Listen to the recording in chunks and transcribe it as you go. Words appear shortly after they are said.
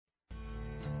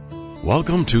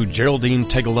Welcome to Geraldine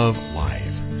Tegelove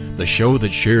Live, the show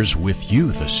that shares with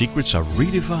you the secrets of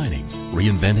redefining,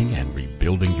 reinventing, and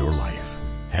rebuilding your life.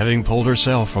 Having pulled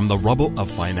herself from the rubble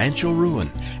of financial ruin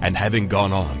and having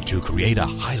gone on to create a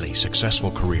highly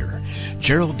successful career,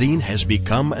 Geraldine has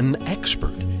become an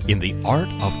expert in the art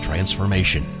of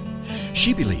transformation.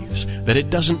 She believes that it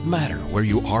doesn't matter where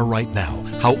you are right now,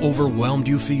 how overwhelmed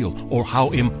you feel, or how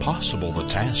impossible the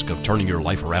task of turning your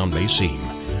life around may seem.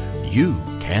 You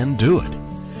can do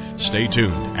it. Stay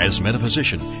tuned as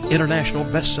metaphysician, international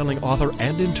best-selling author,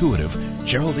 and intuitive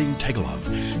Geraldine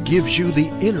Tegelove gives you the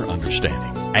inner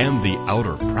understanding and the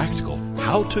outer practical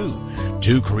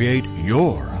how-to create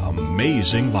your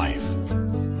amazing life.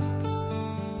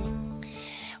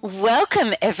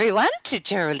 Welcome, everyone, to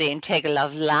Geraldine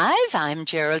Tegelove Live. I'm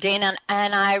Geraldine, and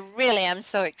I really am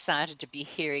so excited to be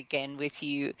here again with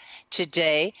you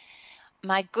today.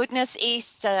 My goodness,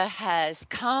 Easter has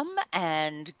come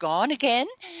and gone again,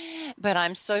 but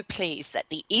I'm so pleased that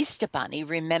the Easter Bunny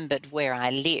remembered where I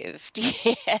lived.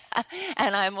 Yeah.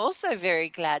 And I'm also very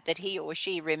glad that he or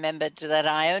she remembered that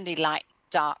I only like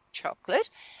dark chocolate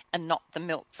and not the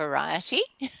milk variety.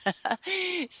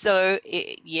 So,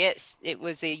 yes, it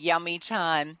was a yummy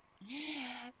time.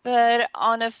 But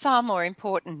on a far more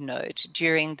important note,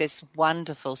 during this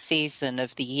wonderful season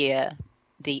of the year,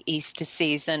 the Easter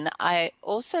season, I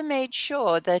also made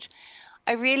sure that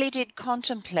I really did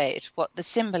contemplate what the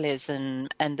symbolism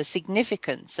and the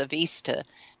significance of Easter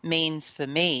means for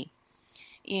me.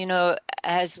 You know,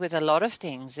 as with a lot of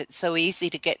things, it's so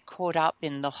easy to get caught up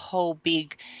in the whole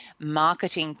big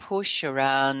marketing push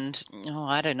around,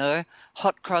 I don't know,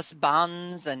 hot cross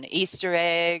buns and Easter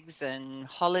eggs and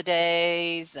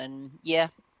holidays and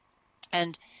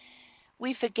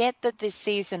we forget that this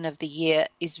season of the year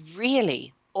is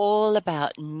really all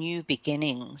about new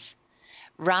beginnings,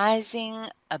 rising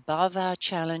above our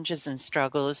challenges and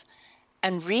struggles,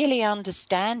 and really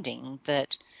understanding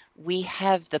that we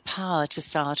have the power to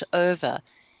start over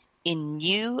in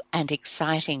new and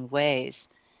exciting ways.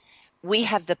 We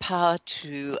have the power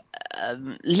to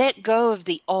let go of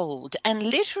the old and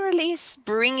literally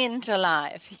spring into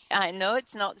life. I know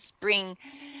it's not spring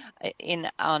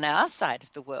on our side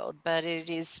of the world, but it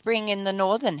is spring in the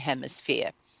northern hemisphere.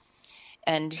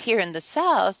 And here in the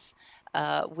south,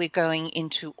 we're going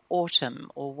into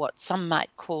autumn, or what some might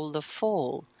call the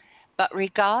fall. But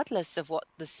regardless of what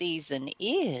the season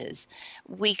is,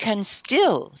 we can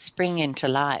still spring into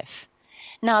life.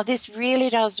 Now, this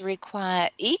really does require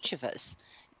each of us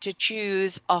to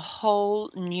choose a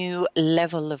whole new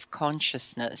level of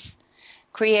consciousness,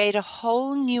 create a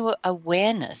whole new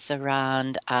awareness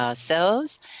around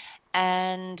ourselves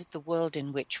and the world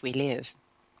in which we live.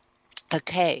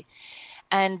 Okay,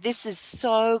 and this is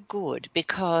so good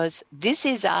because this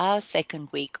is our second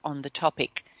week on the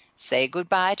topic, say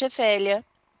goodbye to failure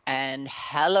and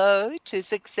hello to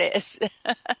success.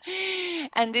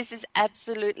 And this is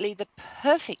absolutely the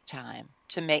perfect time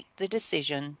to make the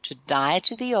decision to die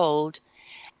to the old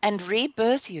and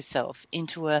rebirth yourself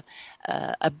into a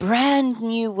brand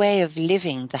new way of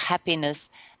living the happiness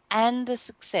and the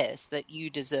success that you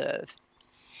deserve.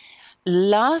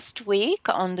 Last week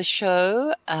on the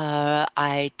show,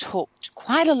 I talked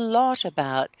quite a lot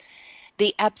about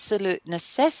the absolute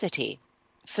necessity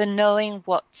for knowing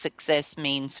what success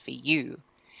means for you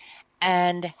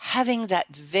and having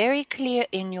that very clear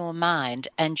in your mind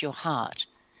and your heart.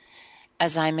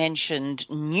 As I mentioned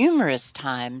numerous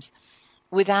times,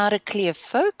 without a clear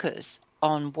focus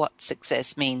on what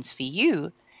success means for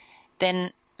you,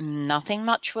 then nothing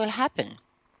much will happen.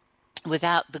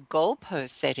 Without the goalpost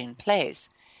set in place,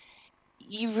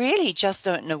 you really just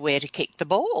don't know where to kick the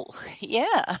ball.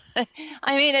 Yeah.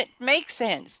 I mean, it makes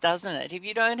sense, doesn't it? If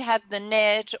you don't have the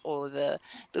net or the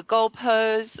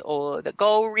goalpost or the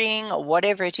goal ring or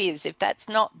whatever it is, if that's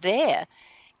not there,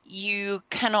 you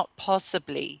cannot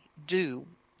possibly do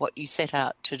what you set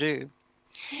out to do.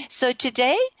 So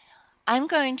today, I'm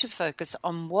going to focus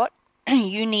on what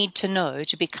you need to know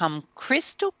to become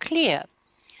crystal clear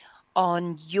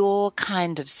on your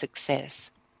kind of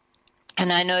success.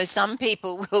 And I know some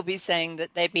people will be saying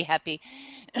that they'd be happy,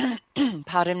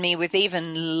 pardon me, with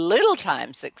even little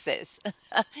time success.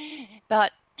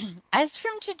 But as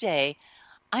from today,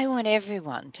 I want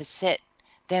everyone to set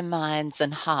their minds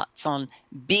and hearts on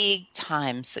big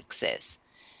time success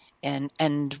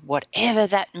and whatever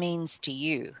that means to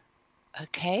you.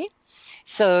 Okay?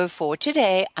 So for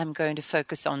today, I'm going to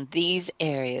focus on these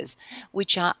areas,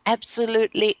 which are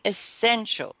absolutely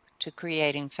essential to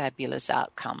creating fabulous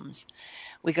outcomes.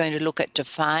 We're going to look at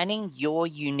defining your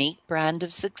unique brand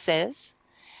of success,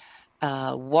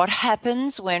 What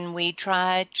happens when we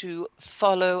try to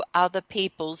follow other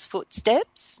people's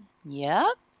footsteps? Yeah.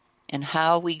 And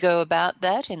how we go about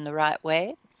that in the right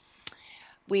way.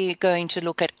 We're going to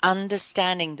look at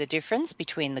understanding the difference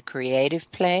between the creative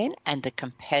plane and the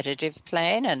competitive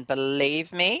plane. And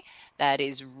believe me, that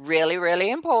is really,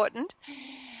 really important.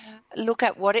 Look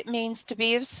at what it means to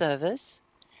be of service,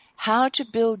 how to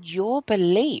build your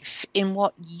belief in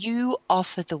what you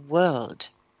offer the world.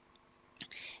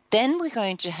 Then we're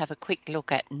going to have a quick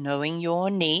look at knowing your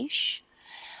niche.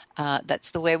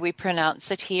 That's the way we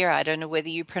pronounce it here. I don't know whether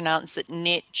you pronounce it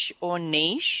niche or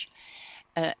niche.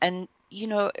 And, you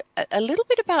know, a little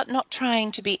bit about not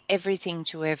trying to be everything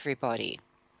to everybody.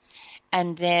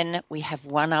 And then we have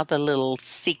one other little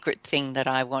secret thing that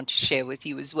I want to share with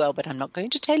you as well, but I'm not going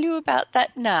to tell you about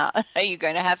that now. You're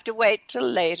going to have to wait till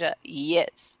later.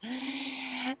 Yes.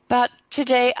 But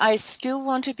today I still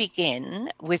want to begin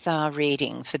with our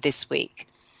reading for this week.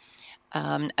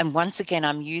 And once again,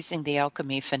 I'm using the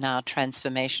Alchemy for Now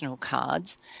transformational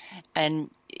cards. And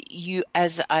you,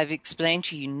 as I've explained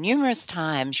to you numerous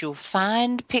times, you'll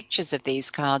find pictures of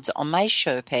these cards on my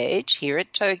show page here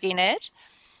at TogiNet,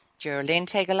 Geraldine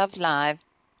Tegelove Live.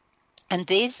 And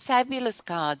these fabulous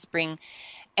cards bring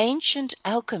ancient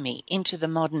alchemy into the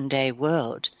modern day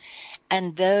world.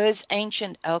 And those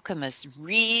ancient alchemists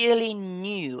really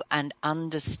knew and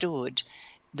understood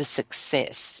the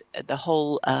success, the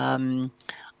whole,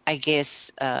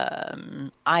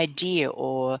 idea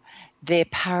or their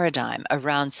paradigm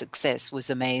around success was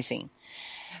amazing.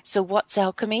 So what's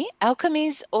alchemy? Alchemy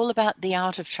is all about the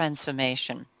art of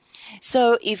transformation.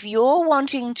 So if you're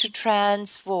wanting to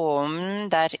transform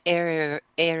that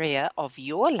area of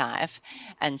your life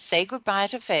and say goodbye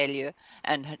to failure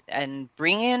and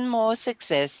bring in more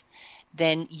success,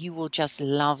 then you will just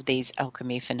love these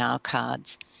Alchemy for Now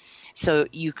cards. So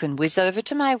you can whiz over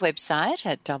to my website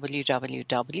at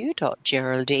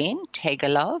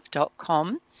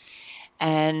www.geraldinetegelove.com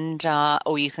and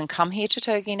or you can come here to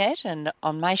TogiNet, and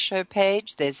on my show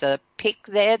page there's a pic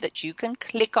there that you can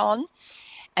click on,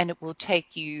 and it will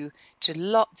take you to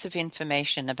lots of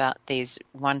information about these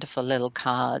wonderful little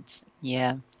cards.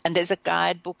 Yeah. And there's a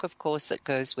guidebook, of course, that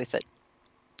goes with it.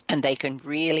 And they can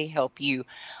really help you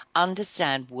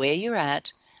understand where you're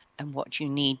at and what you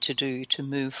need to do to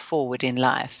move forward in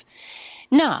life.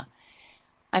 Now,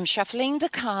 I'm shuffling the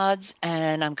cards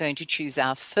and I'm going to choose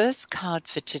our first card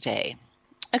for today.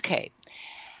 Okay.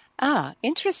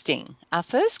 Interesting. Our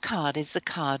first card is the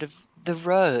card of the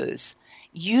rose.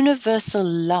 Universal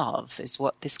love is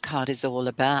what this card is all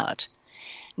about.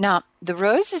 Now, the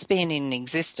rose has been in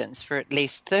existence for at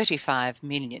least 35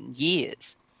 million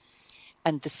years.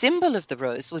 And the symbol of the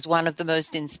rose was one of the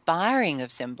most inspiring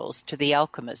of symbols to the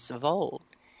alchemists of old.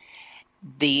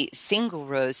 The single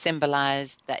rose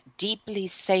symbolized that deeply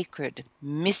sacred,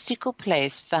 mystical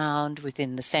place found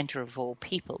within the center of all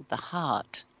people, the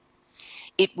heart.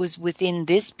 It was within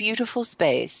this beautiful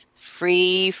space,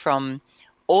 free from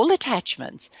all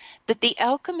attachments, that the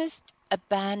alchemist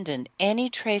abandoned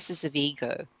any traces of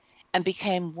ego and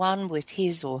became one with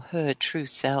his or her true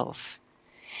self.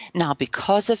 Now,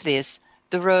 because of this,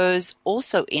 the rose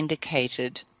also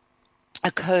indicated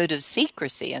a code of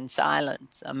secrecy and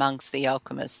silence amongst the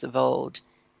alchemists of old.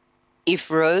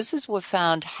 If roses were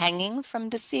found hanging from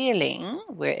the ceiling,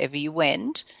 wherever you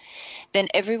went, then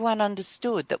everyone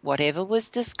understood that whatever was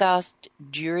discussed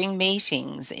during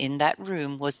meetings in that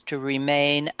room was to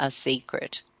remain a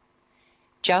secret.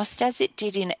 Just as it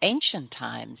did in ancient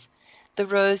times, the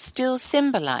rose still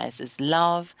symbolizes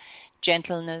love,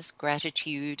 gentleness,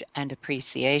 gratitude, and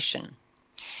appreciation.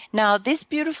 Now, this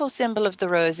beautiful symbol of the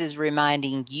rose is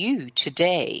reminding you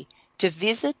today to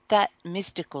visit that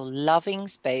mystical, loving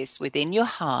space within your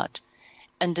heart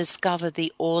and discover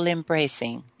the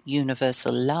all-embracing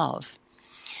universal love.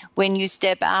 When you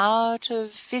step out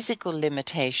of physical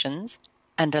limitations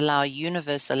and allow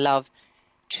universal love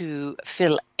to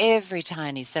fill every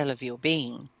tiny cell of your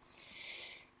being,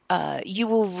 you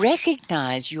will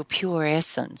recognize your pure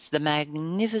essence, the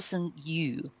magnificent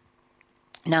you.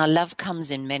 Now, love comes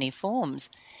in many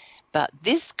forms, but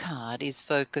this card is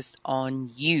focused on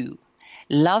you,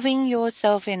 loving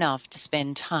yourself enough to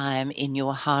spend time in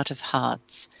your heart of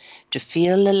hearts, to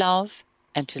feel the love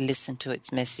and to listen to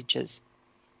its messages.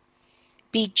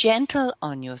 Be gentle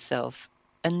on yourself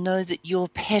and know that your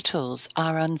petals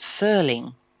are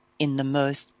unfurling in the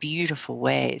most beautiful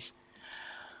ways.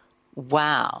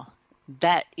 Wow,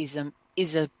 that is a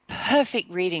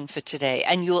perfect reading for today,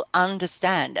 and you'll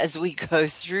understand as we go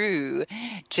through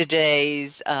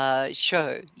today's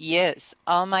show. Yes,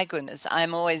 oh my goodness,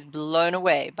 I'm always blown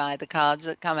away by the cards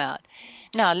that come out.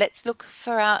 Now let's look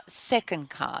for our second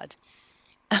card.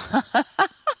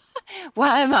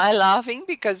 Why am I laughing?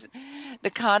 Because the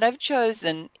card I've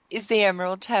chosen is the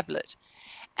Emerald Tablet.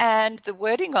 And the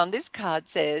wording on this card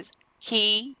says,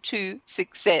 key to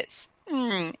success.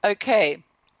 Okay.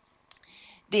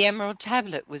 The Emerald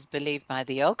Tablet was believed by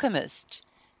the alchemists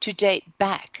to date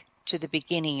back to the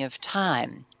beginning of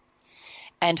time.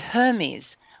 And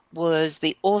Hermes was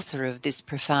the author of this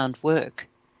profound work.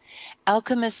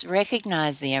 Alchemists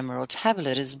recognized the Emerald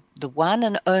Tablet as the one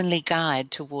and only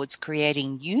guide towards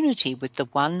creating unity with the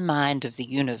one mind of the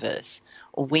universe,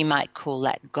 or we might call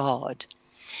that God.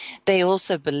 They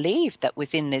also believed that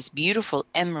within this beautiful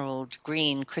emerald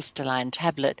green crystalline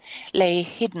tablet lay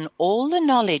hidden all the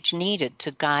knowledge needed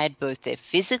to guide both their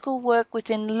physical work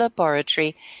within the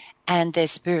laboratory and their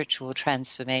spiritual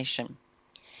transformation.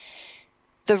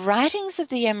 The writings of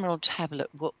the Emerald Tablet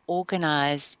were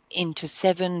organized into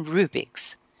 7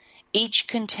 rubrics. Each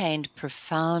contained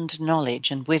profound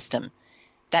knowledge and wisdom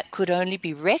that could only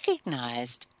be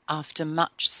recognized after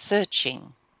much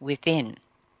searching within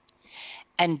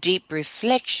and deep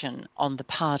reflection on the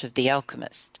part of the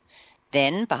alchemist.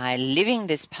 Then, by living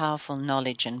this powerful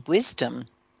knowledge and wisdom,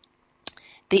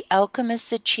 the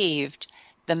alchemists achieved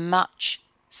the much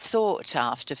sought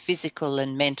after physical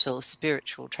and mental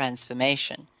spiritual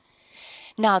transformation.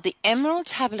 Now, the Emerald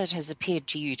Tablet has appeared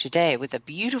to you today with a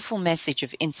beautiful message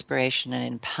of inspiration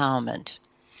and empowerment.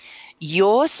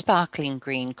 Your sparkling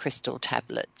green crystal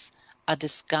tablets are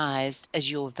disguised as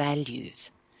your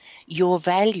values. Your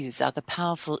values are the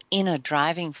powerful inner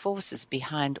driving forces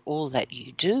behind all that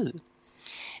you do.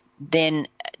 Then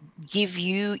give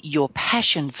you your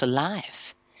passion for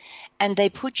life, and they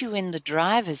put you in the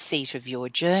driver's seat of your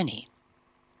journey.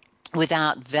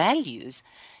 Without values,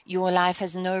 your life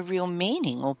has no real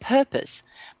meaning or purpose,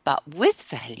 but with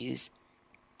values,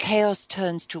 chaos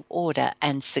turns to order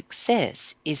and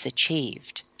success is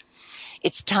achieved.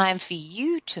 It's time for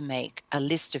you to make a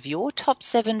list of your top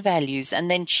 7 values and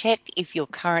then check if you're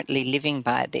currently living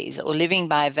by these or living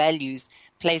by values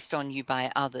placed on you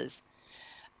by others.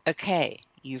 Okay,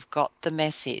 you've got the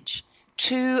message.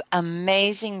 2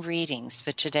 amazing readings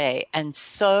for today and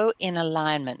so in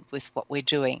alignment with what we're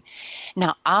doing.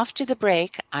 Now, after the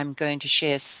break, I'm going to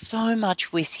share so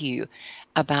much with you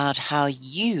about how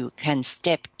you can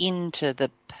step into the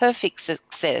perfect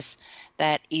success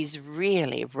that is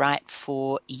really right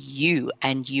for you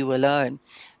and you alone.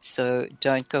 So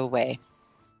don't go away.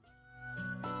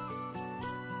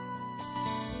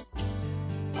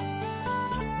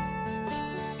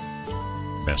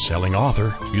 Best-selling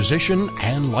author, musician,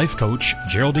 and life coach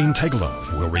Geraldine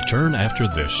Tegelov will return after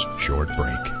this short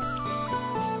break.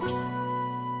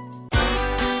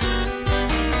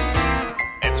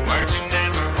 It's words you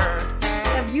never heard.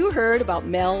 Have you heard about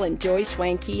Mel and Joy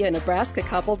Schwanke, a Nebraska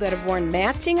couple that have worn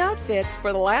matching outfits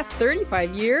for the last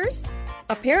 35 years?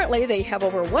 Apparently, they have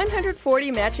over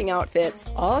 140 matching outfits,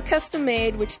 all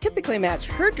custom-made, which typically match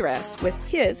her dress with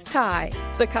his tie.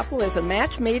 The couple is a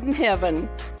match made in heaven.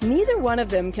 Neither one of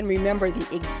them can remember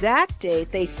the exact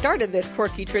date they started this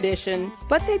quirky tradition,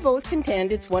 but they both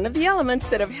contend it's one of the elements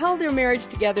that have held their marriage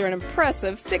together an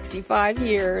impressive 65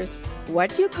 years.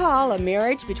 What do you call a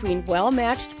marriage between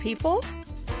well-matched people?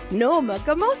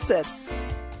 Nomogamosis.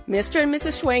 Mr. and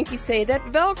Mrs. Schwanke say that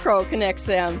Velcro connects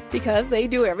them because they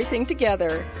do everything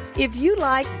together. If you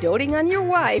like doting on your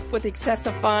wife with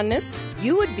excessive fondness,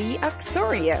 you would be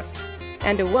uxorious.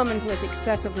 And a woman who is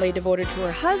excessively devoted to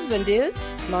her husband is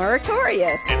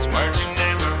meritorious. It's words you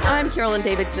never heard. I'm Carolyn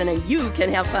Davidson, and you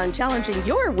can have fun challenging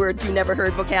your words you never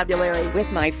heard vocabulary with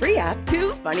my free app,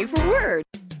 Too Funny for Words.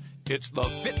 It's the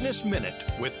Fitness Minute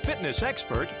with fitness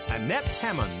expert Annette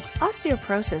Hammond.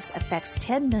 Osteoporosis affects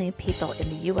 10 million people in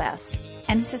the U.S.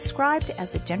 and is described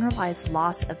as a generalized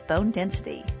loss of bone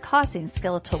density, causing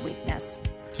skeletal weakness.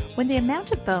 When the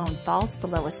amount of bone falls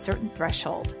below a certain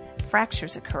threshold,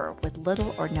 fractures occur with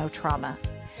little or no trauma.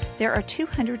 There are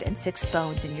 206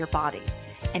 bones in your body,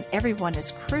 and every one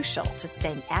is crucial to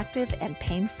staying active and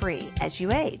pain-free as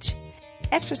you age.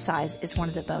 Exercise is one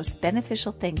of the most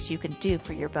beneficial things you can do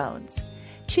for your bones.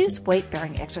 Choose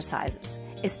weight-bearing exercises,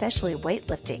 especially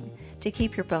weightlifting, to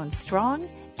keep your bones strong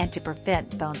and to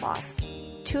prevent bone loss.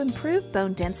 To improve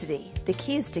bone density, the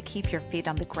key is to keep your feet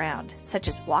on the ground, such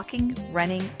as walking,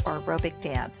 running, or aerobic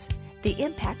dance. The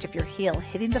impact of your heel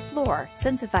hitting the floor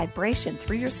sends a vibration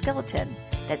through your skeleton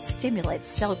that stimulates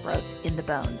cell growth in the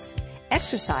bones.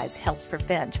 Exercise helps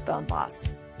prevent bone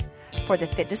loss. For the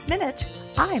Fitness Minute,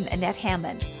 I'm Annette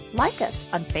Hammond. Like us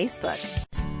on Facebook.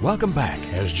 Welcome back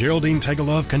as Geraldine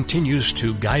Tegelove continues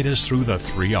to guide us through the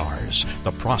 3 R's,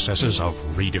 the processes of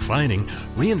redefining,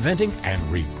 reinventing, and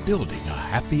rebuilding a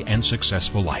happy and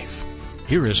successful life.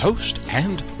 Here is host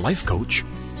and life coach,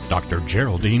 Dr.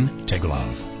 Geraldine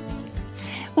Tegelove.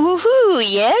 Woohoo!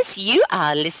 Yes, you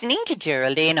are listening to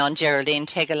Geraldine on Geraldine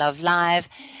Tegelove Live.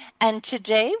 And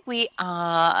today we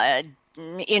are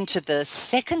into the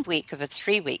second week of a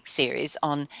 3-week series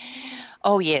on,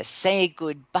 oh yes, say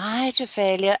goodbye to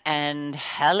failure and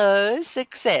hello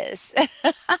success.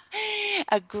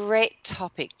 A great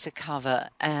topic to cover,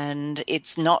 and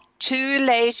it's not too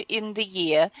late in the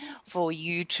year for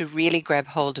you to really grab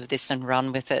hold of this and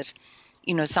run with it.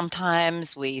 You know,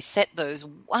 sometimes we set those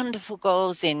wonderful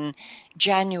goals in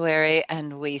January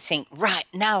and we think, right,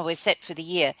 now we're set for the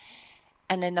year.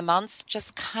 And then the months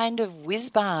just kind of whiz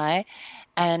by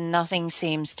and nothing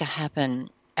seems to happen,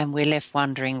 and we're left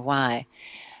wondering why.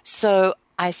 So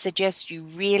I suggest you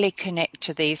really connect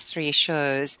to these 3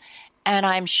 shows, and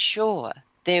I'm sure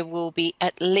there will be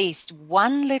at least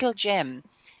one little gem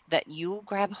that you'll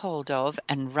grab hold of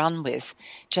and run with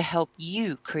to help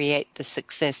you create the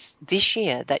success this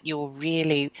year that you're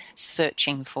really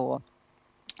searching for.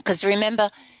 Because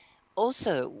remember,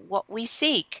 also what we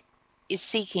seek is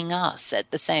seeking us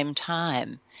at the same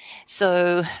time.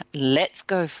 So let's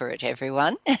go for it,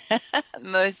 everyone.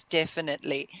 Most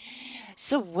definitely.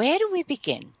 So where do we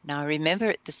begin? Now, remember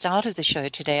at the start of the show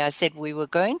today, I said we were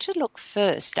going to look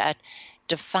first at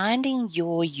defining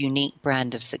your unique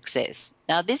brand of success.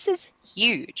 Now, this is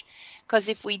huge because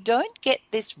if we don't get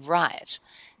this right,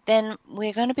 then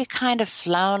we're going to be kind of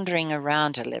floundering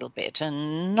around a little bit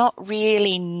and not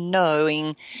really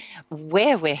knowing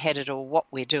where we're headed or what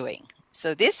we're doing.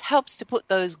 So this helps to put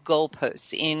those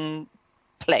goalposts in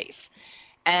place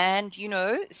and, you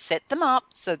know, set them up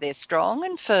so they're strong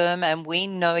and firm and we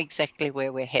know exactly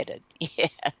where we're headed. Yeah.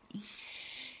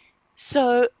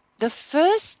 So the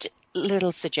first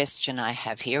little suggestion I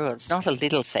have here, or it's not a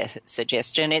little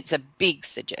suggestion, it's a big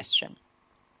suggestion.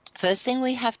 First thing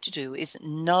we have to do is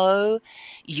know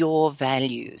your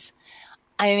values.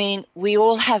 I mean, we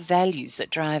all have values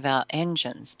that drive our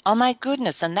engines. Oh my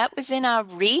goodness, and that was in our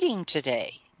reading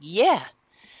today. Yeah.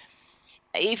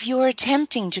 If you're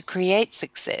attempting to create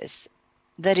success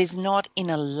that is not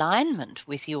in alignment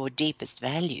with your deepest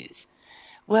values,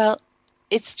 well,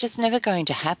 it's just never going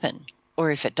to happen.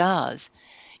 Or if it does,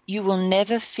 you will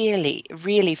never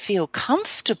really feel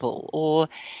comfortable or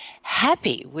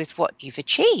happy with what you've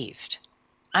achieved.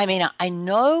 I mean, I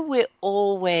know we're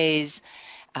always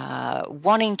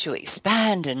wanting to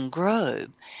expand and grow,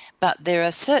 but there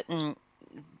are certain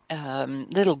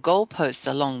little goalposts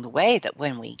along the way that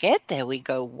when we get there, we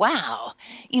go, wow,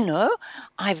 you know,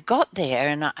 I've got there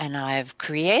and I've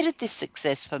created this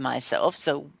success for myself,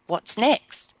 so what's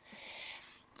next?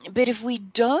 But if we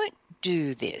don't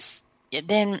do this,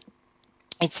 then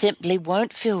it simply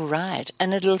won't feel right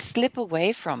and it'll slip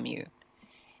away from you.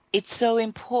 It's so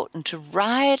important to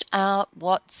write out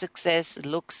what success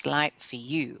looks like for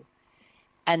you.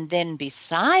 And then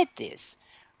beside this,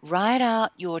 write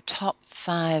out your top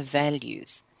 5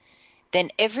 values. Then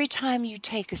every time you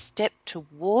take a step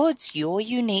towards your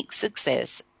unique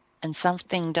success and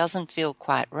something doesn't feel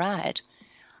quite right,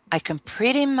 I can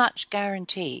pretty much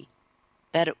guarantee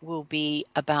that it will be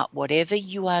about whatever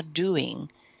you are doing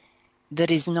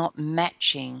that is not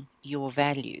matching your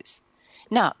values.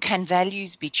 Now, can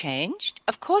values be changed?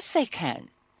 Of course they can.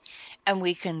 And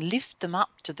we can lift them up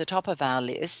to the top of our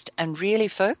list and really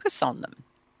focus on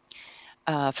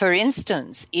them. For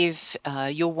instance, if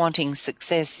you're wanting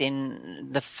success in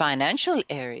the financial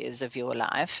areas of your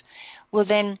life, well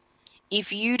then,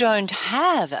 if you don't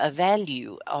have a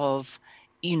value of,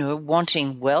 you know,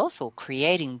 wanting wealth or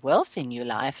creating wealth in your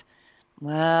life,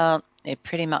 well, it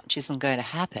pretty much isn't going to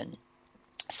happen.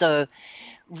 So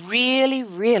really,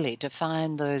 really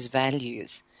define those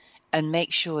values and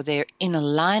make sure they're in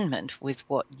alignment with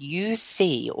what you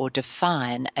see or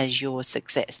define as your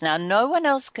success. Now, no one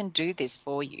else can do this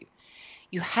for you.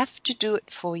 You have to do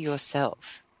it for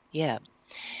yourself. Yeah.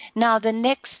 Now, the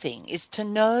next thing is to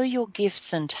know your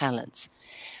gifts and talents.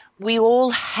 We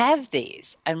all have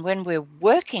these, and when we're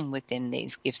working within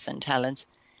these gifts and talents,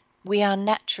 we are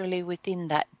naturally within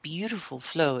that beautiful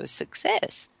flow of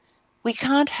success. We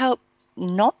can't help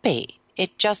not be.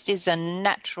 It just is a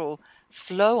natural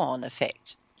flow-on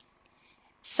effect.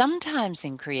 Sometimes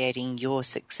in creating your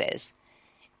success,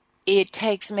 it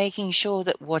takes making sure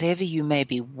that whatever you may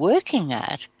be working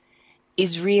at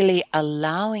is really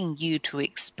allowing you to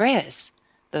express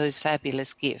those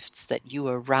fabulous gifts that you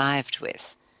arrived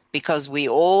with. Because we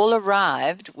all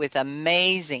arrived with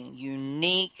amazing,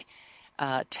 unique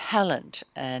talent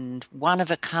and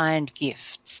one-of-a-kind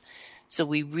gifts. So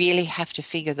we really have to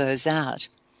figure those out.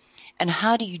 And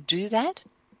how do you do that?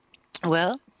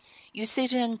 Well, you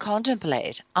sit and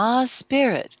contemplate. Ask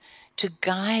Spirit to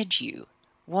guide you.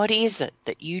 What is it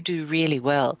that you do really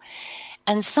well?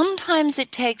 And sometimes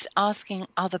it takes asking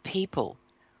other people,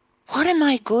 what am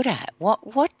I good at? What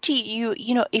do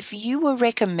if you were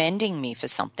recommending me for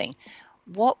something,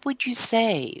 what would you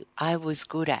say I was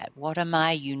good at? What are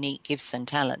my unique gifts and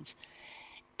talents?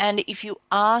 And if you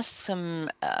ask some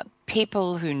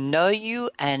people who know you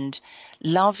and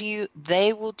love you,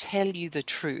 they will tell you the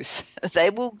truth. They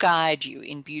will guide you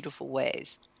in beautiful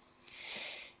ways.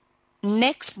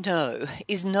 Next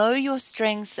is know your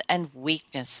strengths and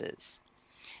weaknesses.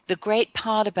 The great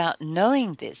part about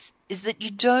knowing this is that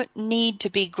you don't need to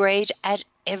be great at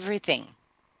everything.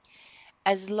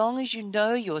 As long as you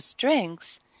know your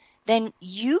strengths, then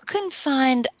you can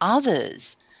find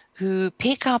others who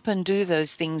pick up and do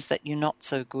those things that you're not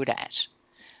so good at.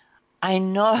 I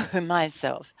know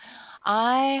myself.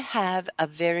 I have a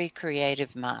very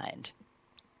creative mind,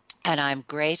 and I'm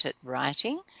great at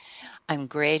writing. I'm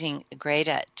great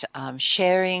at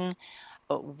sharing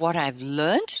what I've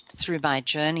learned through my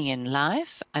journey in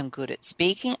life. I'm good at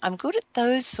speaking. I'm good at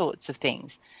those sorts of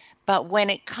things. But when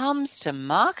it comes to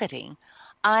marketing,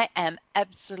 I am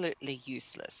absolutely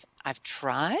useless. I've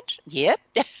tried. Yep.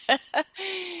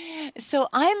 So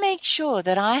I make sure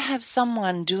that I have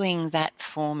someone doing that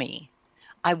for me.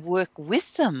 I work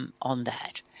with them on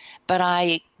that, but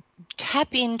I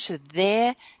tap into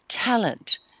their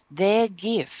talent, their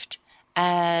gift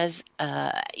as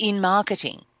in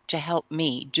marketing to help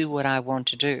me do what I want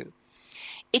to do.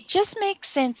 It just makes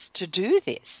sense to do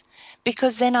this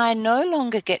because then I no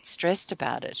longer get stressed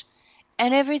about it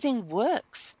and everything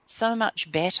works so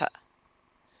much better.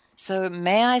 So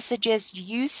may I suggest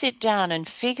you sit down and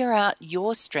figure out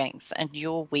your strengths and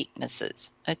your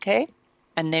weaknesses, okay?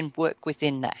 And then work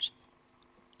within that.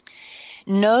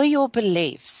 Know your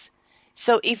beliefs.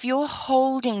 So if you're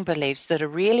holding beliefs that are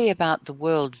really about the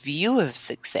world view of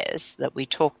success that we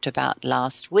talked about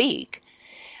last week,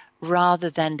 rather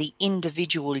than the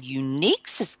individual unique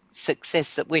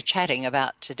success that we're chatting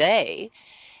about today,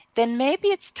 then maybe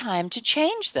it's time to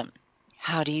change them.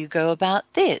 How do you go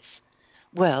about this?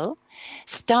 Well,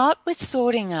 start with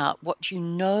sorting out what you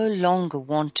no longer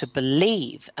want to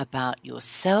believe about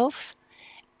yourself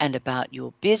and about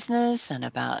your business and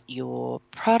about your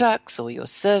products or your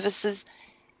services,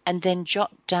 and then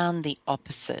jot down the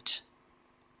opposite.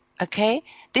 Okay?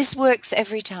 This works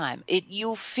every time.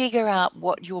 You'll figure out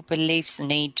what your beliefs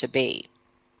need to be.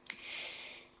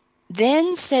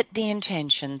 Then set the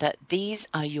intention that these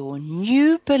are your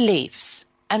new beliefs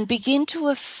and begin to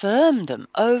affirm them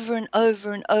over and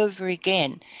over and over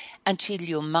again until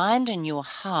your mind and your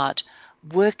heart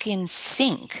work in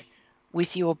sync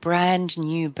with your brand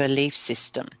new belief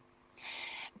system.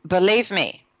 Believe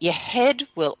me, your head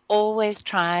will always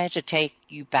try to take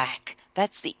you back.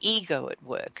 That's the ego at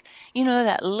work. You know,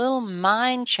 that little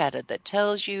mind chatter that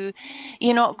tells you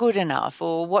you're not good enough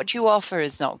or what you offer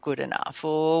is not good enough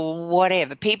or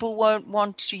whatever. People won't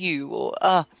want you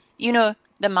or,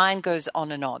 the mind goes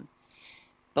on and on.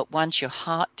 But once your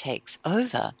heart takes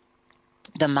over,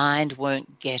 the mind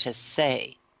won't get a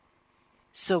say.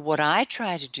 So what I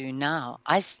try to do now,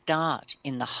 I start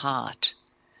in the heart.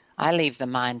 I leave the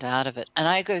mind out of it and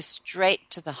I go straight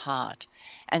to the heart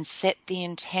and set the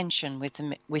intention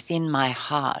within my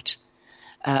heart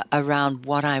around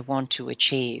what I want to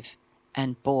achieve.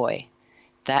 And boy,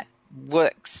 that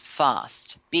works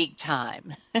fast, big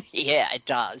time. Yeah, it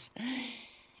does.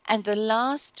 And the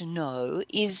last know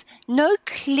is know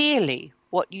clearly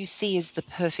what you see as the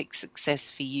perfect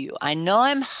success for you. I know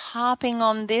I'm harping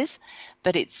on this,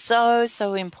 but it's so,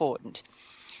 so important.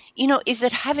 Is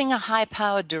it having a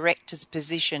high-powered director's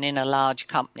position in a large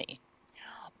company?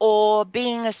 Or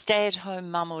being a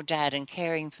stay-at-home mum or dad and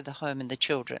caring for the home and the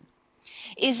children?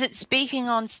 Is it speaking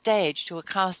on stage to a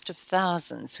cast of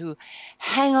thousands who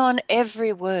hang on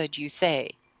every word you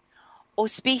say? Or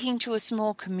speaking to a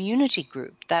small community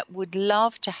group that would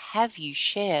love to have you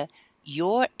share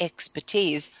your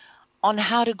expertise on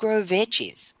how to grow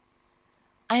veggies?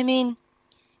 I mean,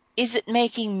 is it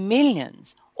making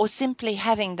millions or simply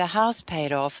having the house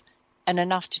paid off and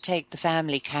enough to take the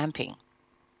family camping?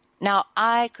 Now,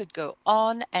 I could go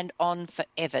on and on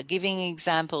forever, giving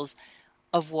examples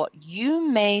of what you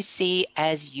may see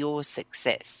as your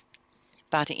success.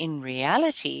 But in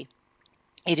reality,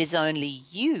 it is only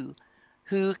you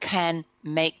who can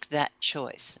make that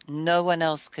choice. No one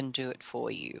else can do it for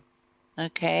you.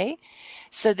 Okay?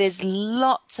 So there's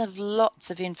lots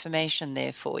of information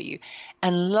there for you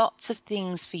and lots of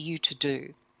things for you to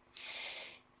do.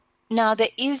 Now, there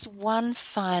is one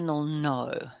final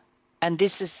no, and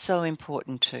this is so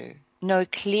important too. Know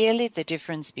clearly the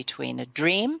difference between a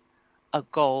dream, a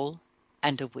goal,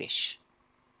 and a wish.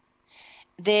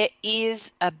 There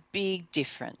is a big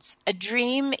difference. A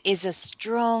dream is a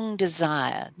strong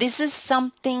desire. This is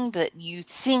something that you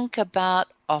think about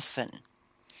often.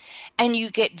 And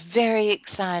you get very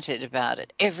excited about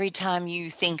it every time you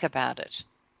think about it,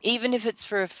 even if it's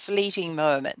for a fleeting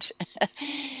moment.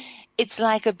 It's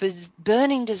like a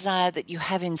burning desire that you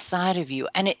have inside of you,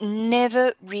 and it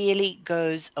never really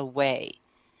goes away.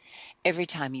 Every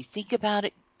time you think about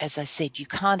it, as I said, you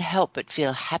can't help but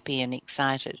feel happy and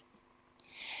excited.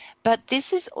 But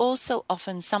this is also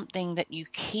often something that you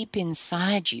keep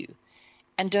inside you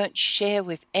and don't share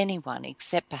with anyone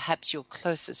except perhaps your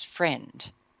closest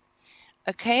friend.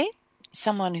 Okay?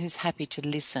 Someone who's happy to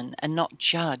listen and not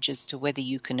judge as to whether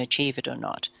you can achieve it or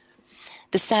not.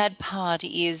 The sad part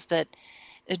is that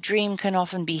a dream can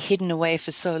often be hidden away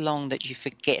for so long that you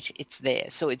forget it's there.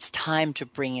 So it's time to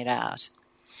bring it out.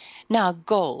 Now,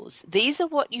 goals. These are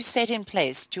what you set in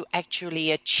place to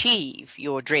actually achieve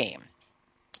your dream.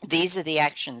 These are the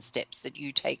action steps that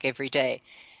you take every day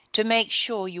to make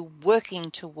sure you're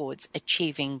working towards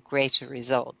achieving greater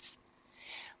results.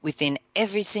 Within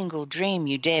every single dream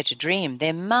you dare to dream,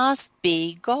 there must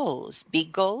be goals,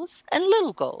 big goals and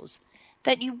little goals,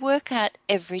 that you work at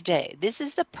every day. This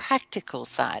is the practical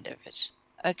side of it,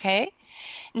 okay?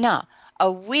 Now,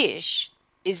 a wish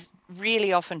is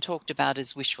really often talked about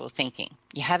as wishful thinking.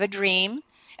 You have a dream,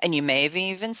 and you may have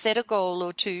even set a goal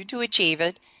or two to achieve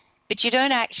it, but you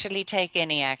don't actually take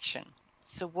any action.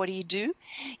 So what do?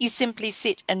 You simply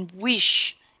sit and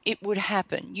wish it would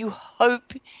happen. You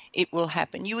hope it will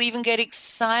happen. You even get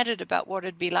excited about what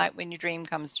it'd be like when your dream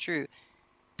comes true.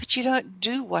 But you don't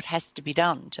do what has to be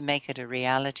done to make it a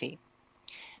reality.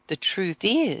 The truth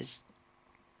is,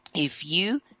 if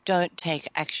you don't take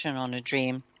action on a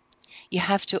dream, you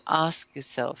have to ask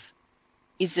yourself,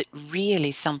 is it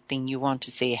really something you want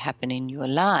to see happen in your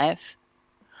life?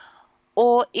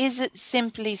 Or is it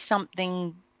simply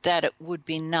something that it would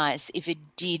be nice if it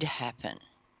did happen?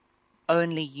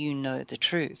 Only you know the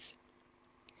truth.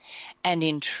 And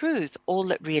in truth, all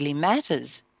that really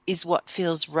matters is what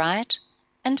feels right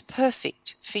and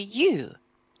perfect for you.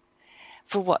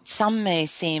 For what some may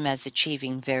seem as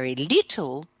achieving very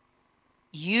little,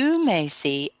 you may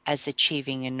see as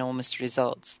achieving enormous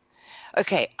results.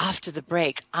 Okay, after the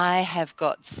break, I have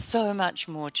got so much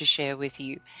more to share with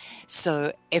you.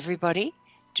 So everybody,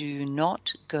 do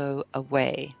not go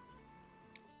away.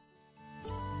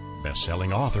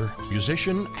 Best-selling author,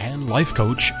 musician, and life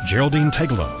coach Geraldine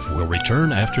Tegelov will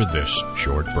return after this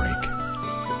short break.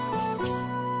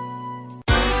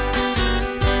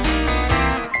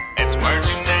 It's words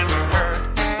you never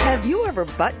heard. Have you ever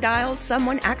butt-dialed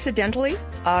someone accidentally?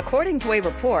 According to a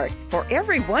report, for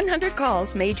every 100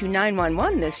 calls made to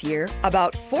 911 this year,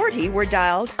 about 40 were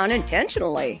dialed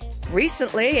unintentionally.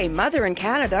 Recently, a mother in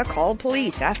Canada called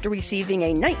police after receiving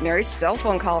a nightmarish cell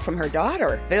phone call from her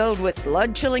daughter, filled with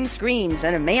blood-chilling screams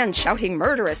and a man shouting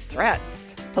murderous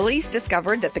threats. Police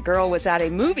discovered that the girl was at a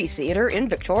movie theater in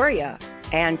Victoria.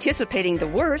 Anticipating the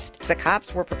worst, the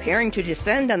cops were preparing to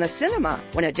descend on the cinema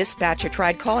when a dispatcher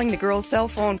tried calling the girl's cell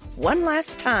phone one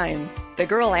last time. The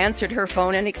girl answered her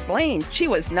phone and explained she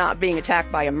was not being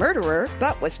attacked by a murderer,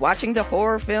 but was watching the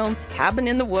horror film Cabin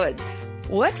in the Woods.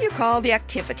 What do you call the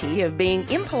activity of being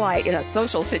impolite in a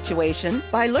social situation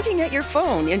by looking at your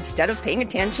phone instead of paying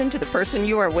attention to the person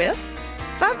you are with?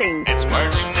 Fubbing. It's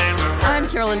words you never heard. I'm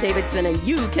Carolyn Davidson, and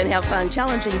you can have fun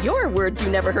challenging your words you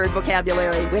never heard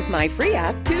vocabulary with my free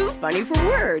app, Too Funny for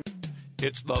Words.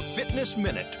 It's the Fitness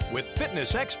Minute with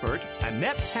fitness expert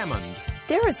Annette Hammond.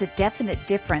 There is a definite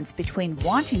difference between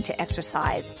wanting to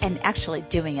exercise and actually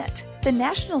doing it. The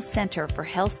National Center for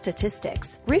Health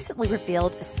Statistics recently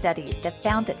revealed a study that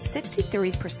found that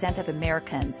 63% of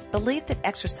Americans believe that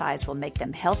exercise will make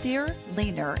them healthier,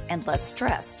 leaner, and less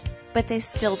stressed, but they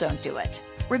still don't do it.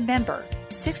 Remember,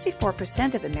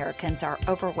 64% of Americans are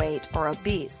overweight or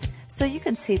obese, so you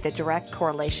can see the direct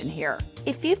correlation here.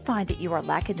 If you find that you are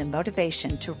lacking the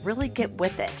motivation to really get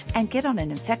with it and get on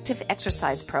an effective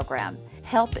exercise program,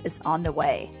 help is on the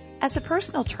way. As a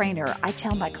personal trainer, I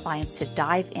tell my clients to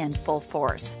dive in full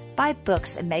force. Buy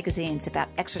books and magazines about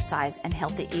exercise and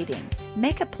healthy eating.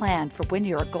 Make a plan for when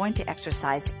you are going to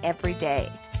exercise every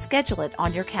day. Schedule it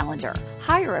on your calendar.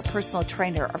 Hire a personal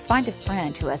trainer or find a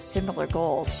friend who has similar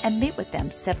goals and meet with them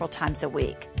gym several times a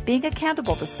week. Being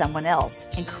accountable to someone else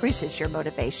increases your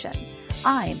motivation.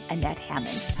 I'm Annette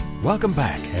Hammond. Welcome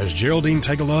back as Geraldine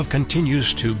Tegelov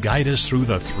continues to guide us through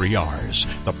the 3 R's,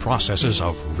 the processes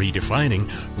of redefining,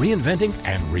 reinventing,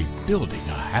 and rebuilding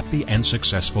a happy and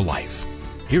successful life.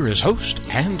 Here is host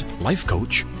and life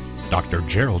coach, Dr.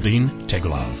 Geraldine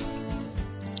Tegelov.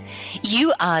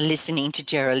 You are listening to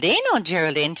Geraldine on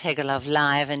Geraldine Tegelov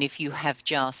Live, and if you have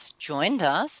just joined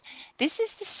us, this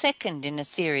is the second in a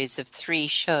series of 3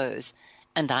 shows,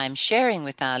 and I'm sharing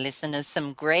with our listeners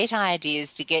some great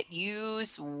ideas to get you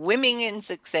swimming in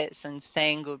success and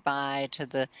saying goodbye to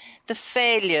the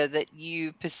failure that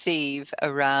you perceive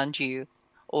around you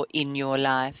or in your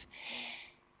life.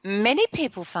 Many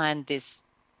people find this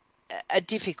a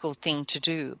difficult thing to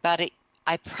do, but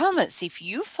I promise if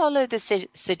you follow the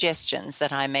suggestions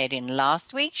that I made in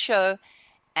last week's show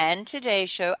and today's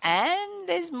show, and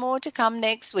there's more to come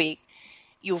next week,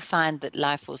 you'll find that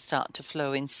life will start to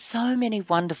flow in so many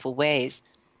wonderful ways,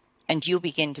 and you'll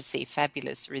begin to see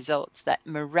fabulous results that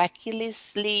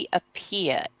miraculously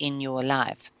appear in your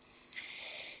life.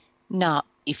 Now,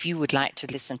 if you would like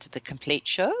to listen to the complete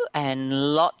show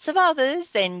and lots of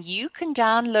others, then you can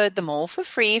download them all for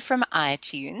free from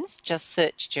iTunes. Just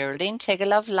search Geraldine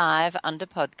Tegelov Live under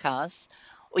podcasts,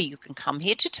 or you can come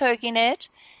here to TogiNet,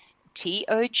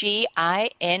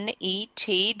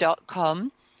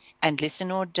 TogiNet.com, and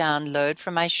listen or download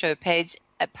from my show page,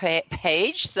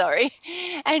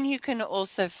 and you can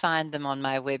also find them on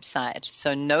my website.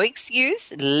 So no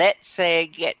excuse. Let's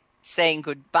saying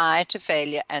goodbye to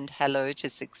failure and hello to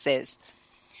success.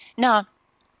 Now,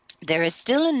 there are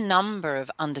still a number of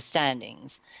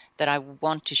understandings that I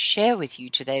want to share with you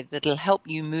today that will help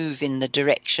you move in the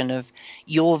direction of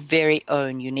your very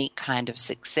own unique kind of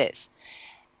success.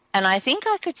 And I think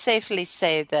I could safely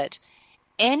say that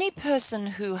any person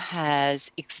who has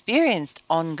experienced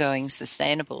ongoing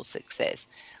sustainable success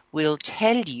will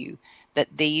tell you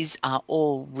that these are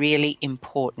all really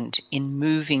important in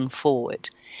moving forward.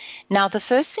 Now, the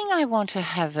first thing I want to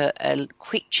have a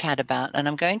quick chat about, and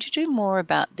I'm going to do more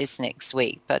about this next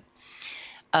week, but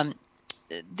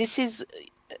this is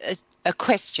a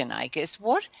question, I guess.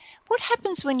 What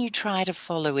happens when you try to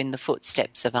follow in the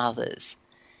footsteps of others?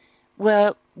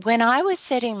 Well, when I was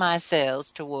setting my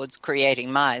sails towards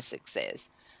creating my success,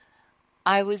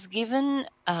 I was given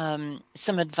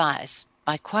some advice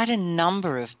by quite a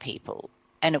number of people,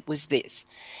 and it was this: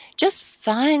 just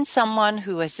find someone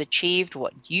who has achieved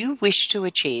what you wish to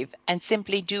achieve and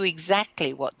simply do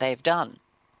exactly what they've done,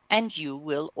 and you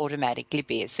will automatically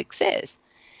be a success.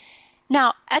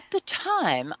 Now, at the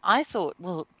time, I thought,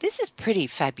 well, this is pretty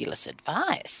fabulous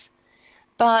advice.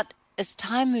 But as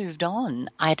time moved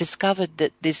on, I discovered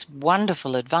that this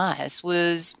wonderful advice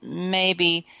was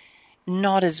maybe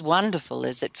not as wonderful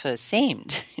as it first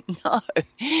seemed. No.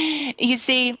 You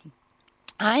see,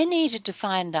 I needed to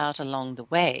find out along the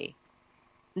way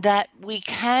that we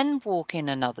can walk in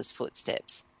another's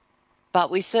footsteps,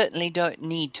 but we certainly don't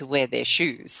need to wear their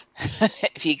shoes,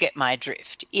 if you get my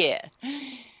drift. Yeah.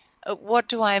 What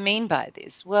do I mean by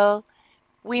this? Well,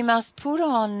 we must put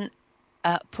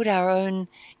our own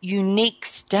unique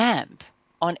stamp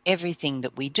on everything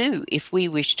that we do if we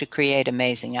wish to create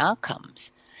amazing outcomes.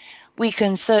 We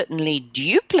can certainly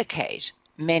duplicate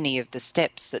many of the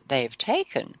steps that they've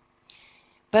taken,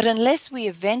 but unless we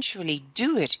eventually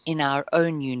do it in our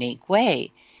own unique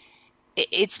way,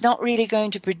 it's not really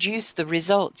going to produce the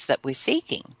results that we're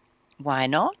seeking. Why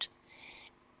not?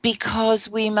 Because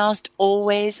we must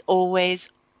always, always,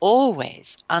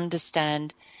 always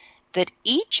understand that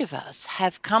each of us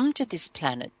have come to this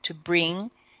planet to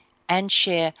bring and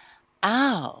share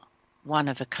our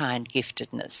one-of-a-kind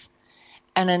giftedness.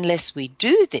 And unless we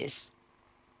do this,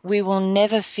 we will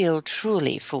never feel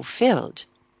truly fulfilled.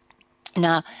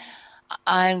 Now,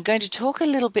 I'm going to talk a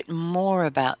little bit more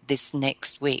about this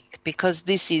next week because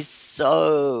this is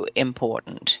so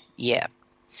important. Yeah.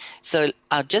 So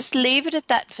I'll just leave it at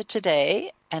that for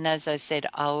today. And as I said,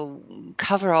 I'll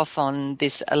cover off on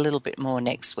this a little bit more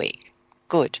next week.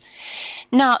 Good.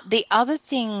 Now, the other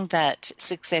thing that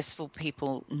successful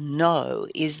people know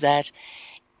is that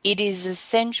it is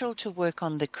essential to work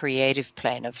on the creative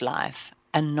plane of life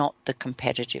and not the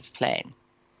competitive plane.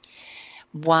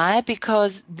 Why?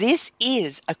 Because this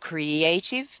is a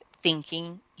creative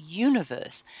thinking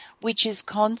universe, which is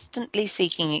constantly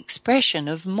seeking expression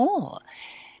of more.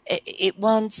 It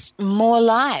wants more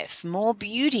life, more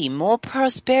beauty, more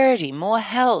prosperity, more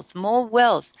health, more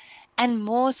wealth, and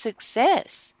more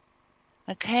success.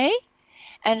 Okay?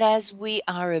 And as we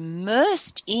are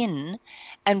immersed in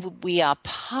and we are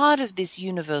part of this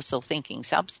universal thinking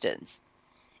substance,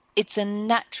 It's a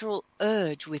natural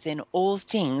urge within all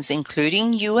things,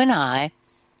 including you and I,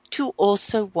 to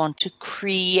also want to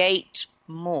create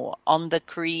more on the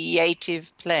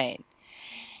creative plane.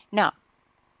 Now,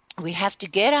 we have to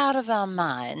get out of our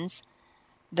minds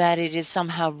that it is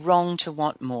somehow wrong to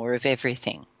want more of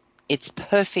everything. It's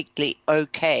perfectly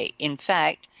okay. In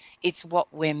fact, it's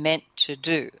what we're meant to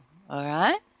do, all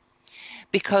right?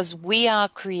 Because we are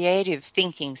creative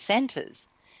thinking centers.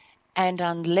 And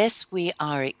unless we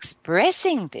are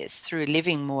expressing this through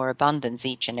living more abundance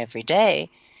each and every day,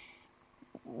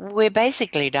 we're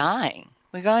basically dying.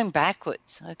 We're going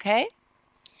backwards, okay?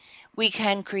 We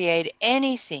can create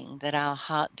anything that our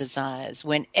heart desires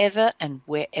whenever and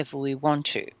wherever we want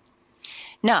to.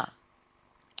 Now,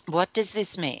 what does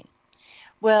this mean?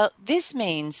 Well, this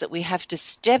means that we have to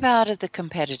step out of the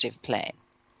competitive plane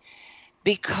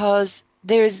because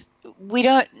we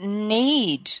don't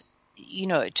need,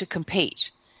 to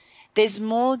compete. There's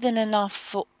more than enough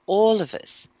for all of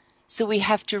us. So we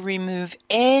have to remove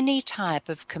any type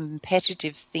of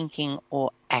competitive thinking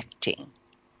or acting.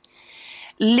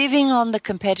 Living on the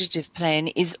competitive plane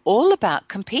is all about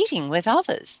competing with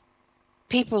others.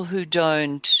 People who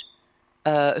do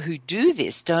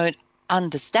this don't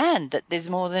understand that there's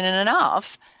more than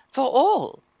enough for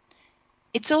all.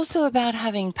 It's also about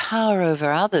having power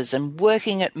over others and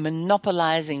working at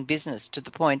monopolizing business to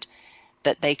the point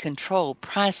that they control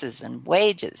prices and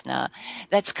wages. Now,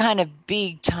 that's kind of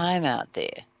big time out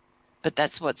there, but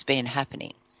that's what's been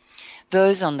happening.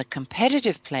 Those on the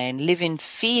competitive plane live in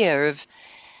fear of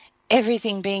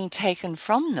everything being taken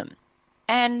from them.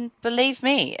 And believe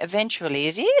me, eventually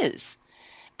it is,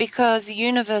 because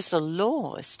universal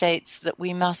law states that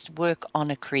we must work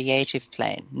on a creative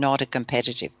plane, not a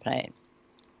competitive plane.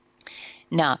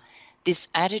 Now, this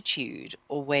attitude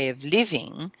or way of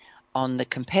living on the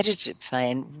competitive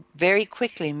plane very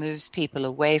quickly moves people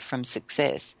away from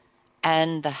success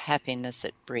and the happiness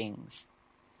it brings.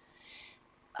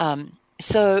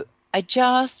 So I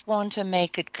just want to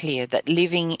make it clear that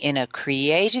living in a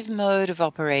creative mode of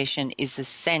operation is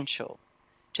essential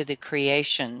to the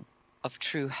creation of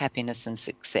true happiness and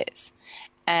success,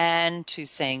 and to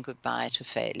saying goodbye to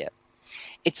failure.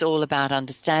 It's all about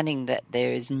understanding that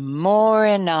there is more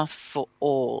enough for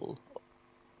all,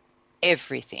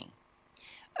 everything.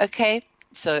 Okay,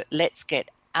 so let's get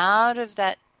out of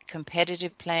that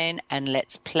competitive plane and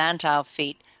let's plant our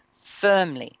feet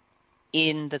firmly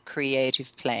in the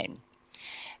creative plane.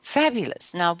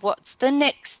 Fabulous. Now, what's the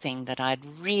next thing that I'd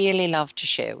really love to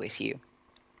share with you?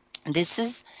 This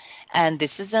is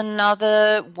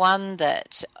another one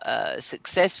that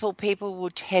successful people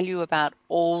will tell you about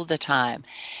all the time,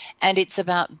 and it's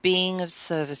about being of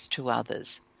service to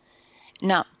others.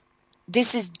 Now,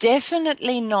 this is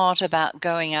definitely not about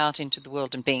going out into the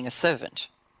world and being a servant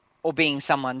or being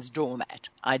someone's doormat.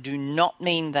 I do not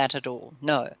mean that at all.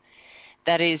 No,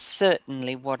 that is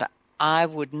certainly what I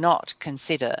would not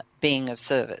consider being of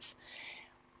service.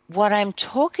 What I'm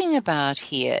talking about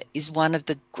here is one of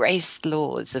the grace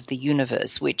laws of the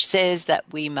universe, which says that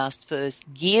we must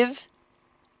first give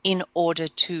in order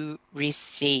to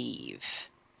receive.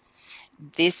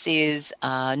 This is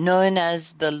known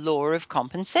as the law of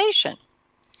compensation,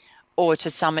 or to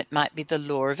some it might be the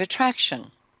law of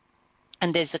attraction.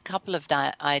 And there's a couple of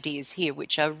ideas here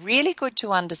which are really good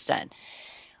to understand.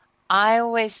 I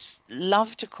always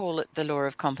love to call it the law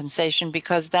of compensation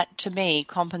because that, to me,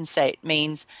 compensate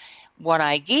means what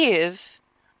I give,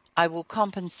 I will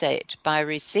compensate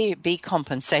be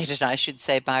compensated, I should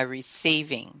say, by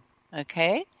receiving.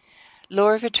 Okay? Law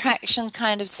of attraction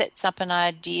kind of sets up an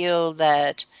ideal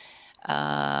that,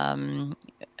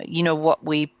 what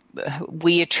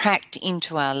we attract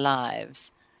into our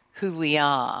lives, who we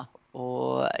are,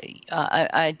 or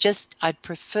I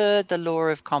prefer the law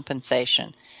of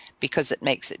compensation because it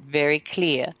makes it very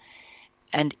clear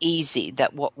and easy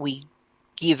that what we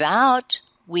give out,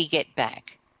 we get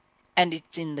back. And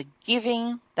it's in the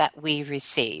giving that we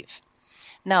receive.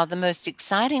 Now, the most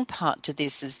exciting part to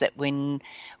this is that when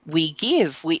we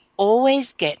give, we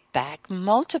always get back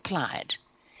multiplied.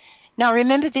 Now,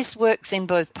 remember, this works in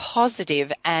both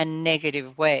positive and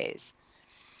negative ways.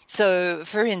 So,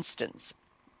 for instance,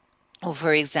 or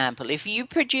for example, if you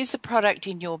produce a product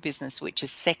in your business which is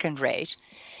second rate,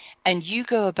 and you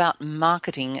go about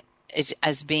marketing it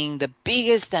as being the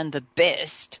biggest and the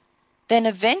best, then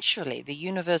eventually the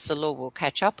universal law will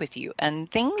catch up with you and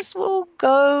things will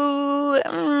go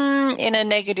in a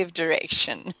negative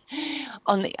direction.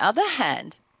 On the other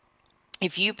hand,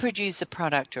 if you produce a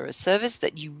product or a service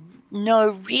that you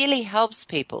know really helps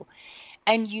people,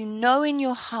 and you know in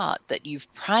your heart that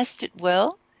you've priced it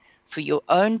well for your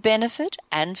own benefit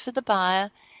and for the buyer,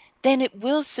 then it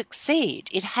will succeed.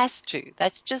 It has to.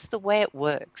 That's just the way it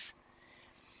works.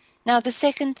 Now, the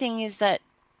second thing is that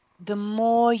the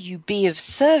more you be of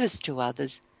service to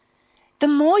others, the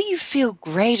more you feel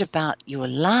great about your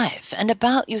life and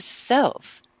about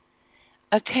yourself.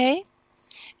 Okay?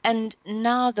 And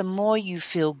now the more you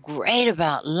feel great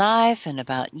about life and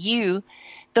about you,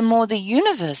 the more the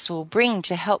universe will bring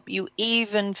to help you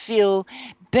even feel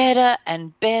better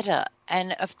and better.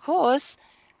 And of course,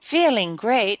 feeling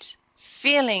great,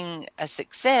 feeling a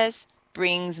success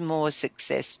brings more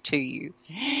success to you.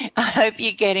 I hope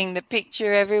you're getting the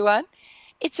picture, everyone.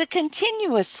 It's a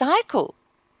continuous cycle.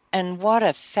 And what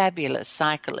a fabulous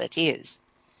cycle it is.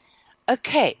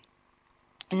 Okay,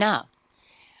 now,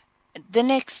 the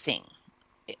next thing,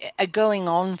 going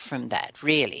on from that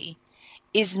really,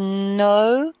 is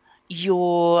knowing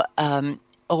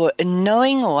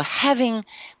or having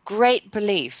great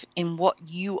belief in what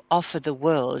you offer the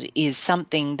world is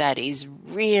something that is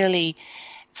really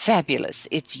fabulous.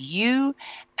 It's you,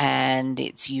 and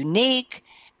it's unique,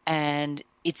 and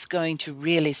it's going to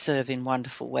really serve in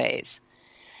wonderful ways.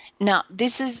 Now,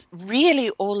 this is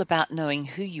really all about knowing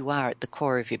who you are at the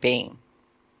core of your being,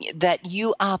 that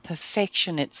you are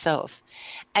perfection itself,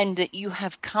 and that you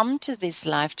have come to this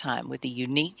lifetime with a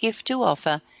unique gift to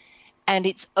offer, and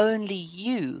it's only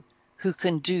you who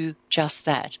can do just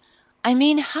that. I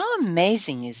mean, how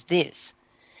amazing is this?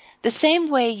 The same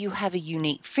way you have a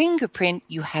unique fingerprint,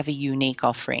 you have a unique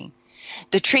offering.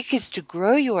 The trick is to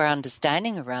grow your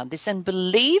understanding around this and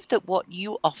believe that what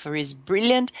you offer is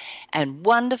brilliant and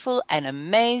wonderful and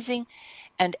amazing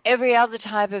and every other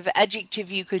type of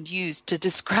adjective you could use to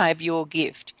describe your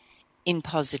gift in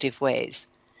positive ways.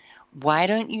 Why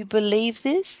don't you believe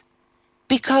this?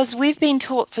 Because we've been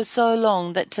taught for so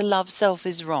long that to love self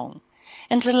is wrong,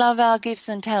 and to love our gifts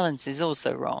and talents is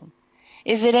also wrong.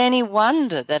 Is it any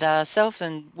wonder that our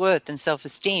self-worth and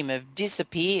self-esteem have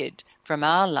disappeared from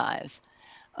our lives?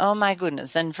 Oh my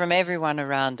goodness, and from everyone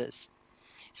around us.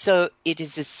 So it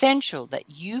is essential that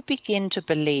you begin to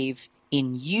believe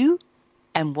in you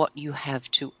and what you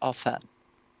have to offer.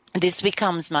 This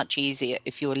becomes much easier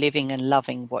if you're living and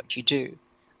loving what you do.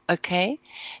 Okay?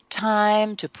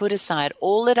 Time to put aside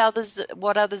all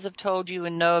what others have told you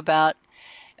and know about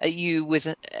you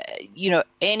with,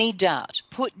 any doubt.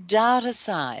 Put doubt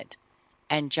aside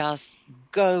and just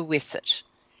go with it.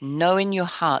 Know in your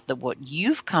heart that what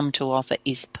you've come to offer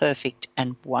is perfect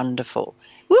and wonderful.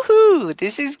 Woohoo!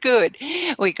 This is good.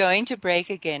 We're going to break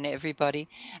again, everybody.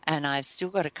 And I've still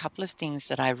got a couple of things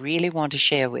that I really want to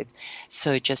share with.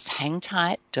 So just hang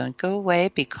tight. Don't go away,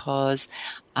 because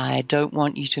I don't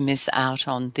want you to miss out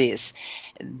on this.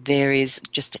 There is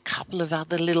just a couple of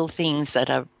other little things that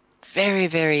are very,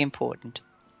 very important.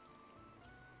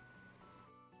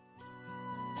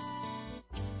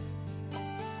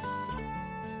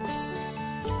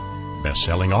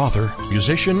 Best-selling author,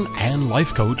 musician, and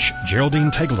life coach Geraldine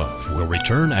Tegelov will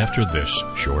return after this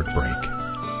short break.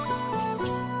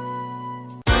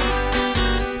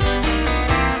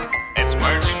 It's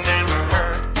words you never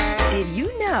heard. Did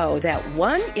you know that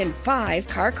 1 in 5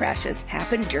 car crashes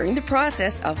happen during the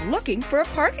process of looking for a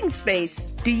parking space?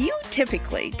 Do you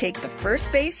typically take the first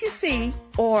space you see,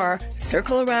 or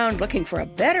circle around looking for a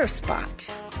better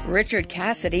spot? Richard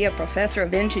Cassidy, a professor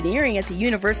of engineering at the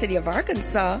University of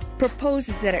Arkansas,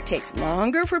 proposes that it takes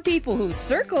longer for people who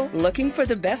circle looking for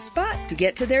the best spot to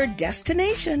get to their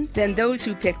destination than those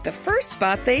who pick the first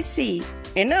spot they see.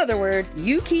 In other words,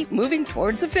 you keep moving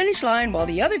towards the finish line while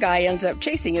the other guy ends up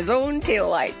chasing his own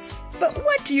taillights. But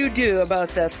what do you do about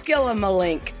the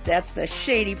skilla-malink? That's the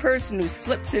shady person who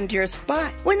slips into your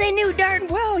spot when they knew darn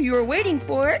well you were waiting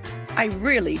for it. I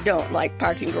really don't like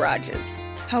parking garages.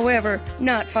 However,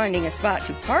 not finding a spot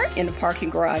to park in a parking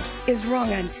garage is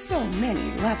wrong on so many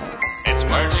levels. It's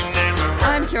words you never heard.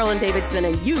 I'm Carolyn Davidson,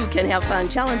 and you can have fun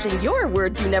challenging your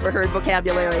words you never heard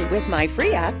vocabulary with my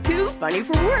free app, Too Funny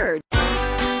for Words.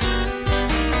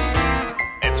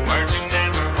 It's words you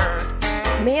never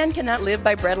heard. Man cannot live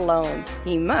by bread alone.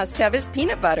 He must have his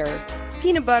peanut butter.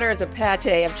 Peanut butter is a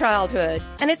pate of childhood,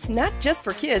 and it's not just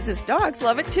for kids, as dogs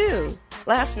love it too.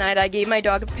 Last night I gave my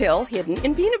dog a pill hidden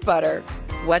in peanut butter.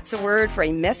 What's a word for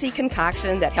a messy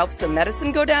concoction that helps the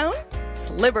medicine go down?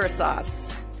 Sliver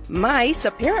sauce. Mice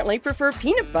apparently prefer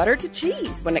peanut butter to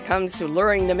cheese when it comes to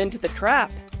luring them into the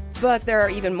trap. But there are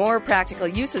even more practical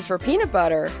uses for peanut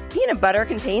butter. Peanut butter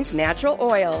contains natural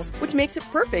oils, which makes it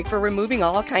perfect for removing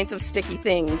all kinds of sticky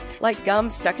things, like gum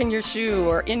stuck in your shoe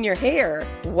or in your hair.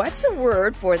 What's a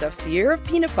word for the fear of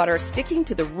peanut butter sticking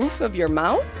to the roof of your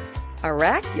mouth?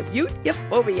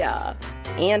 Arachnophobia.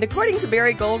 And according to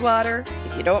Barry Goldwater,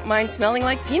 if you don't mind smelling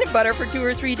like peanut butter for 2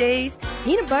 or 3 days,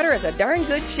 Peanut butter is a darn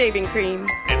good shaving cream.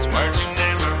 It's words you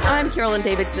never heard. I'm Carolyn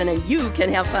Davidson, and you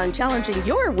can have fun challenging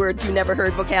your words you never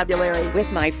heard vocabulary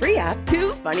with my free app,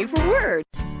 Too Funny for Words.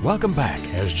 Welcome back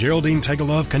as Geraldine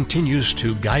Tegelov continues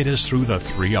to guide us through the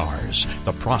 3 R's,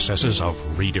 the processes of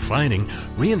redefining,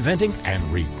 reinventing, and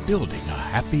rebuilding a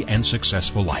happy and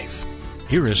successful life.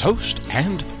 Here is host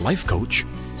and life coach,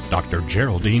 Dr.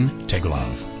 Geraldine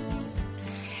Tegelov.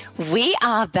 We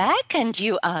are back, and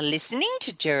you are listening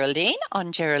to Geraldine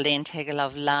on Geraldine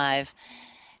Tegelov Live.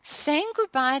 Saying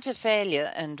goodbye to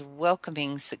failure and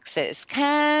welcoming success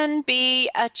can be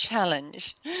a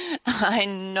challenge. I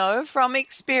know from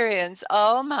experience,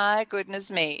 oh my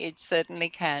goodness me, it certainly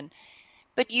can.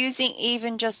 But using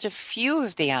even just a few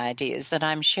of the ideas that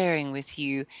I'm sharing with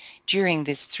you during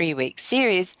this 3-week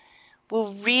series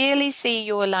will really see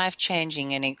your life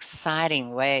changing in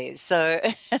exciting ways. So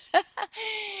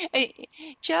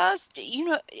just,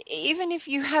 even if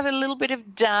you have a little bit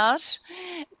of doubt,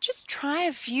 just try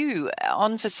a few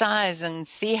on for size and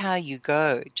see how you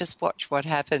go. Just watch what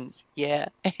happens. Yeah,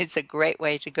 it's a great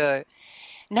way to go.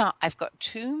 Now, I've got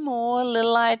 2 more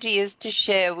little ideas to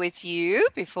share with you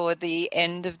before the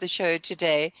end of the show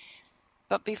today.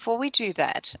 But before we do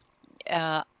that,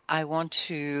 I want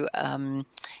to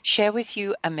share with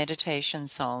you a meditation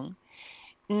song.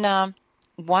 Now,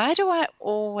 why do I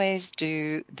always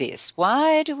do this?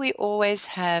 Why do we always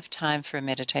have time for a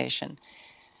meditation?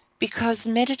 Because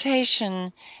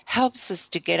meditation helps us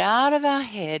to get out of our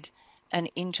head and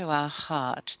into our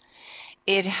heart.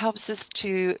 It helps us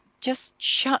to just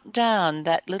shut down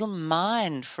that little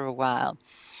mind for a while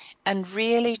and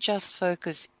really just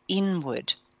focus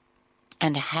inward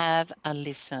and have a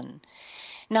listen.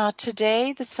 Now,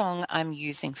 today, the song I'm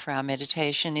using for our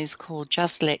meditation is called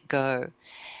Just Let Go.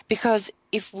 Because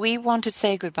if we want to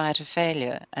say goodbye to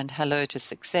failure and hello to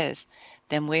success,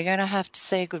 then we're going to have to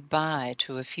say goodbye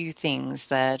to a few things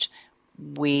that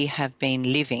we have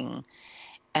been living.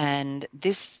 And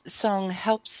this song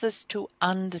helps us to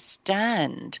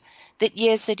understand that,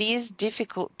 yes, it is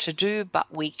difficult to do,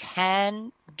 but we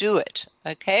can do it,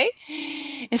 okay?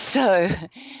 So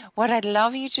what I'd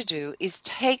love you to do is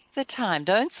take the time.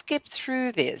 Don't skip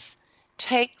through this.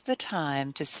 Take the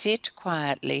time to sit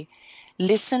quietly,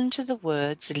 listen to the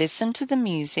words, listen to the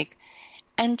music,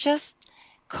 and just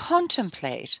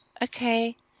contemplate,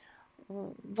 okay,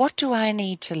 what do I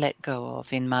need to let go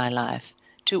of in my life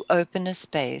to open a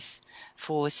space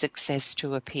for success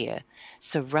to appear?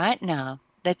 So right now,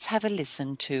 let's have a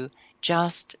listen to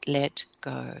Just Let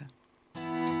Go.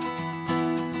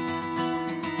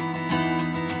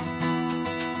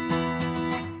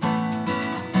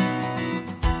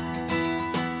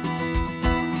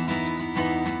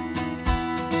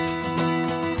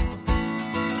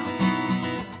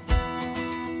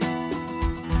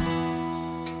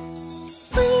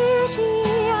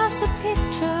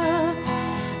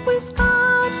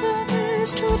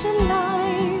 To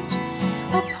delight,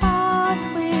 a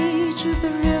pathway to the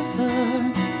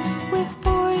river with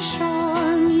bush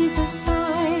on either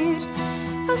side.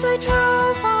 As I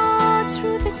drove out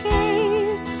through the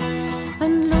gates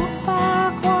and looked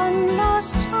back one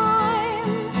last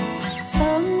time,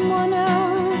 someone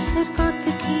else had got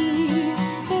the key.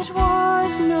 It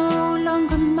was no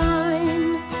longer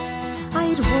mine.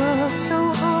 I'd worked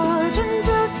so hard and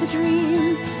built the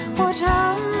dream. What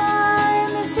am I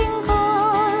missing?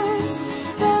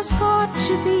 There's got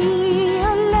to be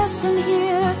a lesson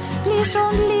here. Please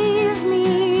don't leave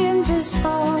me in this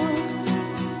fog.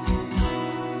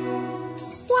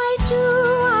 Why do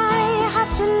I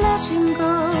have to let him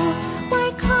go?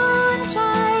 Why can't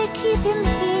I keep him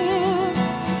here?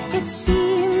 It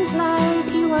seems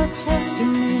like you are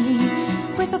testing me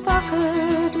with a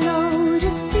bucket load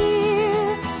of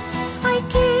fear. I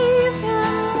gave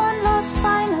him one last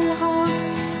final hug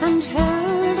and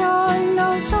held on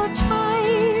oh so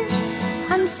tight,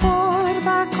 and fought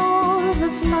back all the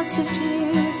floods of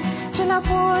tears till our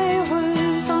boy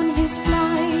was on his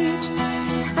flight.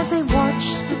 As I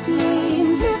watched the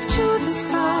plane lift to the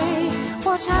sky,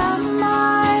 what am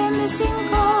I missing,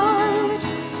 God?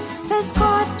 There's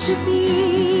got to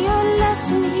be a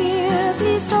lesson here.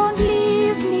 Please don't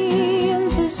leave me in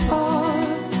this fog.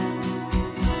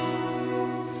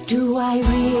 Do I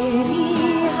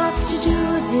really have to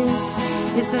do this?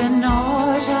 Is there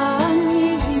not an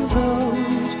easy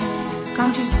road?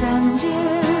 Can't you send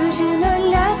it in a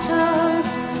letter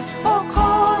or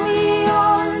call me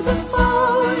on the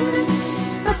phone?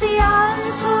 But the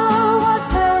answer was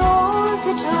there all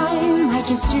the time. I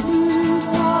just didn't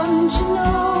want to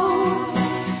know.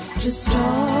 To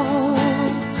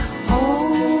stop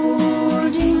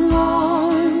holding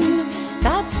on.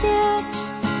 That's it.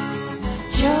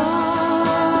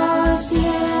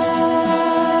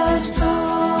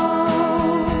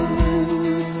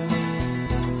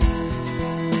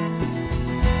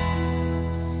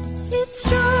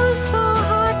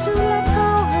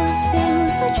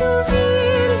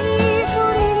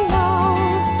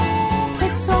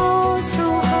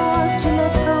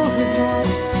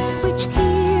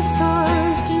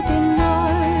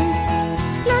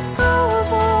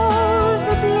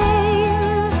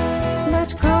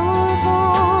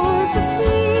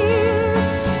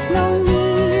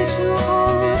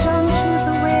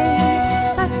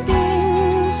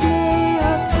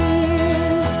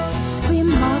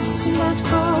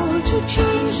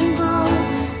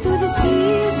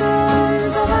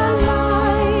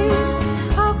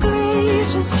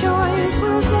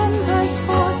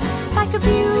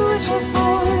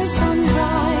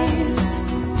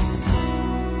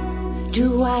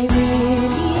 Do I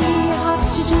really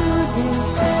have to do this?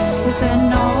 Is there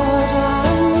not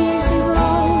an easy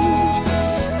road?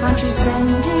 Can't you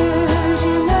send it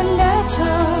in a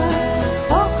letter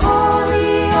or call me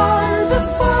on the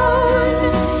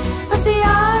phone? But the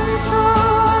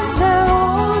answers, they're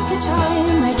all the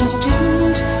time. I just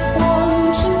didn't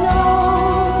want to know.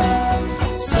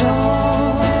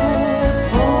 Stop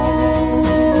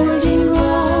holding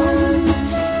on.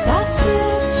 That's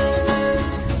it.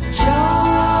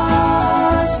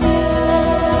 Just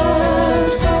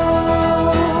let go.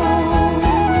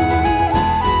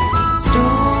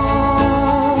 Stop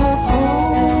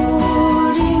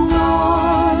holding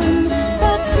on.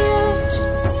 That's it.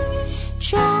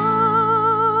 Just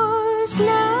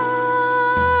let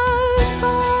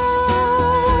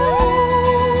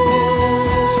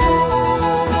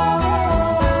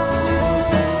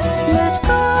go. Let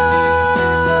go.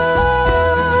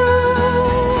 Let go.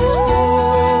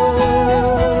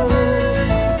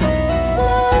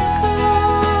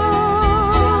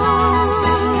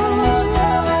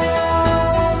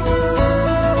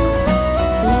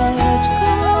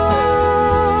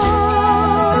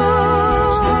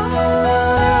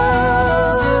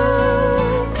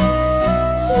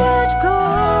 Let go.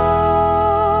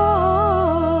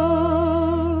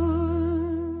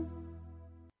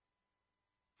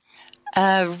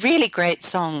 A really great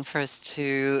song for us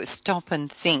to stop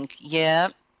and think. Yeah,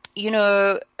 you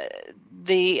know,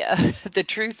 the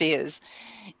truth is,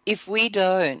 if we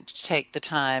don't take the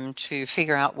time to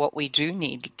figure out what we do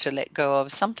need to let go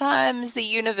of, sometimes the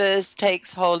universe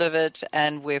takes hold of it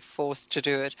and we're forced to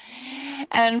do it.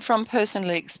 And from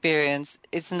personal experience,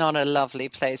 it's not a lovely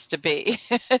place to be.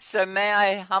 So may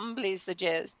I humbly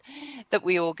suggest that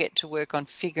we all get to work on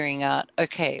figuring out,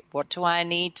 okay, what do I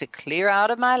need to clear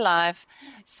out of my life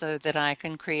so that I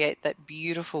can create that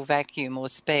beautiful vacuum or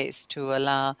space to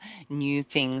allow new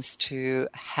things to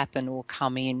happen or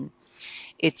come in.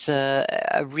 It's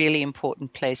a really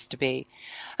important place to be.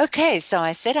 Okay, so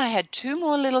I said I had two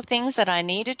more little things that I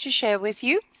needed to share with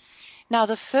you. Now,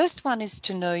 the first one is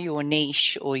to know your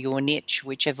niche or your niche,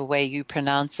 whichever way you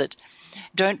pronounce it.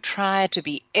 Don't try to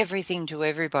be everything to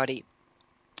everybody.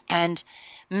 And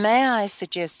may I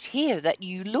suggest here that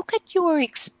you look at your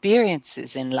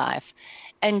experiences in life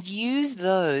and use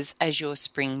those as your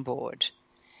springboard.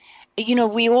 You know,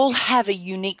 we all have a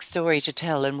unique story to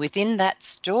tell, and within that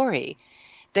story,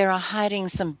 there are hiding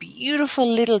some beautiful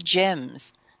little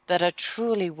gems that are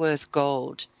truly worth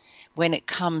gold when it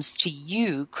comes to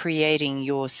you creating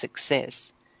your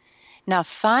success. Now,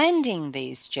 finding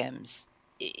these gems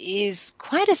is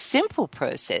quite a simple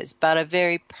process, but a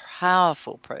very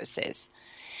powerful process.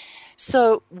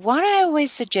 So what I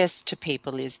always suggest to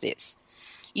people is this.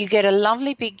 You get a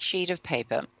lovely big sheet of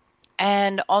paper,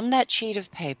 and on that sheet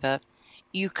of paper,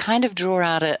 you kind of draw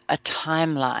out a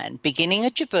timeline, beginning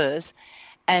at your birth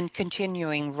and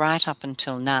continuing right up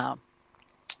until now.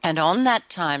 And on that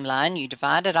timeline, you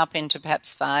divide it up into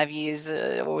perhaps 5 years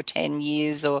or 10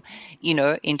 years or,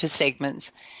 into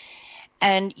segments.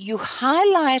 And you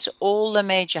highlight all the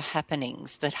major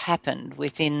happenings that happened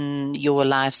within your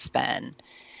lifespan.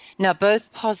 Now,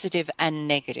 both positive and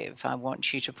negative, I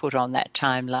want you to put on that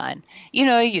timeline. You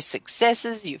know, your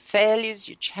successes, your failures,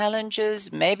 your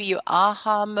challenges, maybe your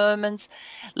aha moments,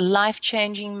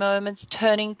 life-changing moments,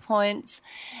 turning points,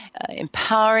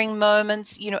 empowering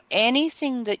moments,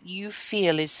 anything that you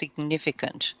feel is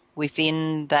significant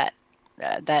within that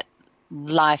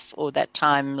life or that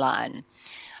timeline.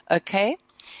 Okay?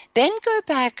 Then go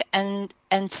back and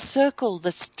circle the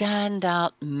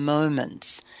standout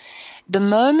moments. The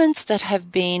moments that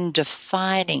have been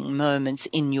defining moments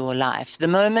in your life, the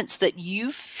moments that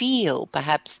you feel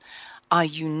perhaps are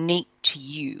unique to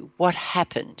you, what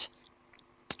happened.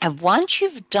 And once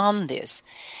you've done this,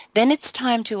 then it's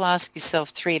time to ask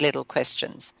yourself 3 little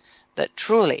questions that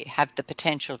truly have the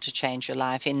potential to change your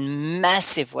life in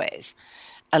massive ways,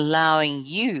 allowing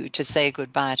you to say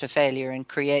goodbye to failure and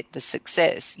create the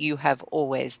success you have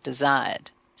always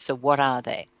desired. So what are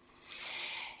they?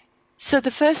 So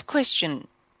the first question,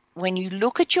 when you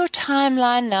look at your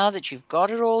timeline now that you've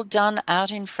got it all done out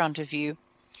in front of you,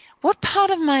 what part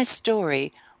of my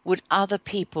story would other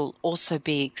people also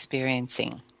be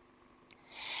experiencing?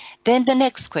 Then the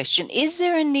next question, is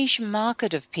there a niche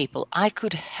market of people I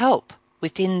could help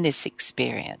within this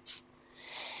experience?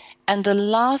 And the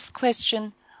last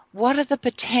question, what are the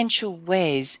potential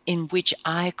ways in which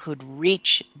I could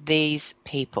reach these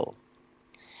people?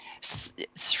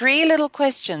 3 little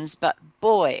questions, but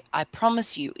boy, I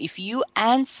promise you, if you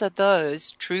answer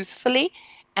those truthfully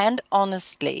and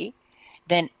honestly,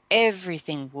 then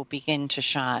everything will begin to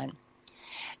shine.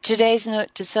 Today's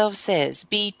note to self says,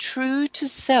 be true to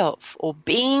self, or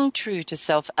being true to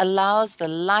self allows the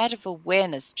light of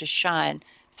awareness to shine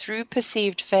through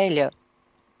perceived failure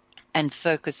and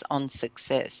focus on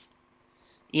success.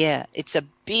 Yeah, it's a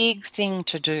big thing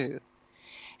to do.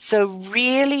 So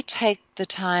really take the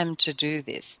time to do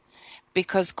this,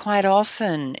 because quite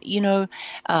often,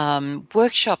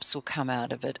 workshops will come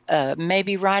out of it.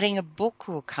 Maybe writing a book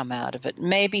will come out of it.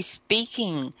 Maybe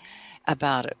speaking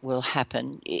about it will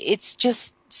happen. It's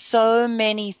just so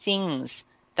many things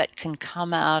that can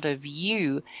come out of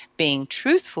you being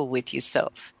truthful with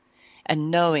yourself and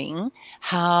knowing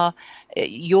how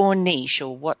your niche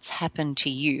or what's happened to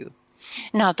you.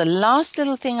 Now, the last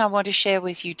little thing I want to share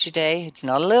with you today, it's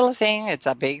not a little thing, it's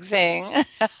a big thing,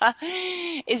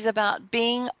 is about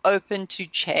being open to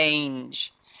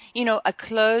change. A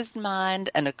closed mind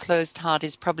and a closed heart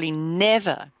is probably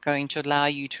never going to allow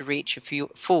you to reach your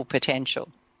full potential.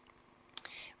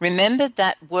 Remember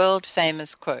that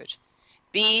world-famous quote,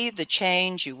 be the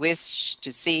change you wish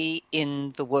to see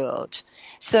in the world.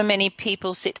 So many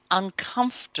people sit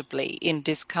uncomfortably in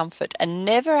discomfort and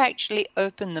never actually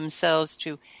open themselves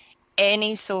to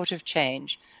any sort of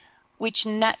change, which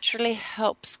naturally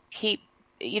helps keep,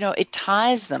 it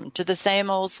ties them to the same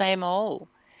old.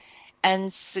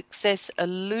 And success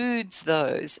eludes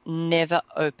those never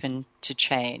open to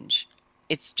change.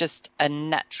 It's just a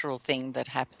natural thing that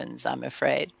happens, I'm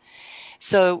afraid.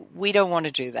 So we don't want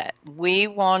to do that. We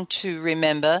want to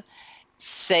remember,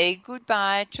 say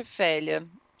goodbye to failure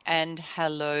and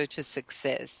hello to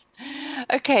success.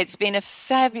 Okay, it's been a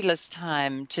fabulous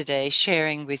time today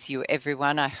sharing with you,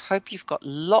 everyone. I hope you've got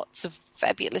lots of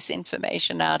fabulous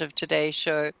information out of today's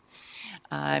show.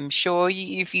 I'm sure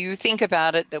if you think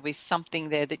about it, there'll be something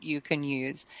there that you can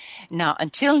use. Now,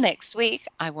 until next week,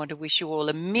 I want to wish you all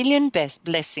a million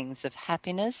blessings of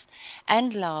happiness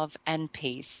and love and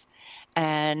peace.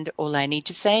 And all I need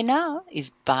to say now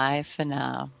is bye for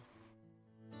now.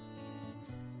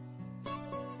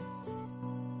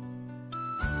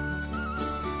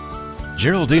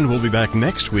 Geraldine will be back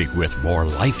next week with more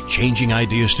life-changing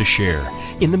ideas to share.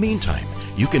 In the meantime,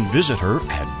 you can visit her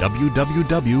at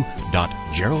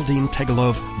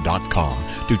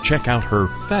www.geraldinetegelov.com to check out her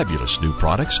fabulous new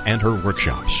products and her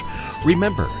workshops.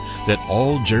 Remember that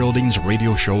all Geraldine's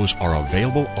radio shows are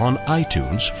available on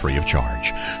iTunes free of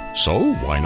charge. So why not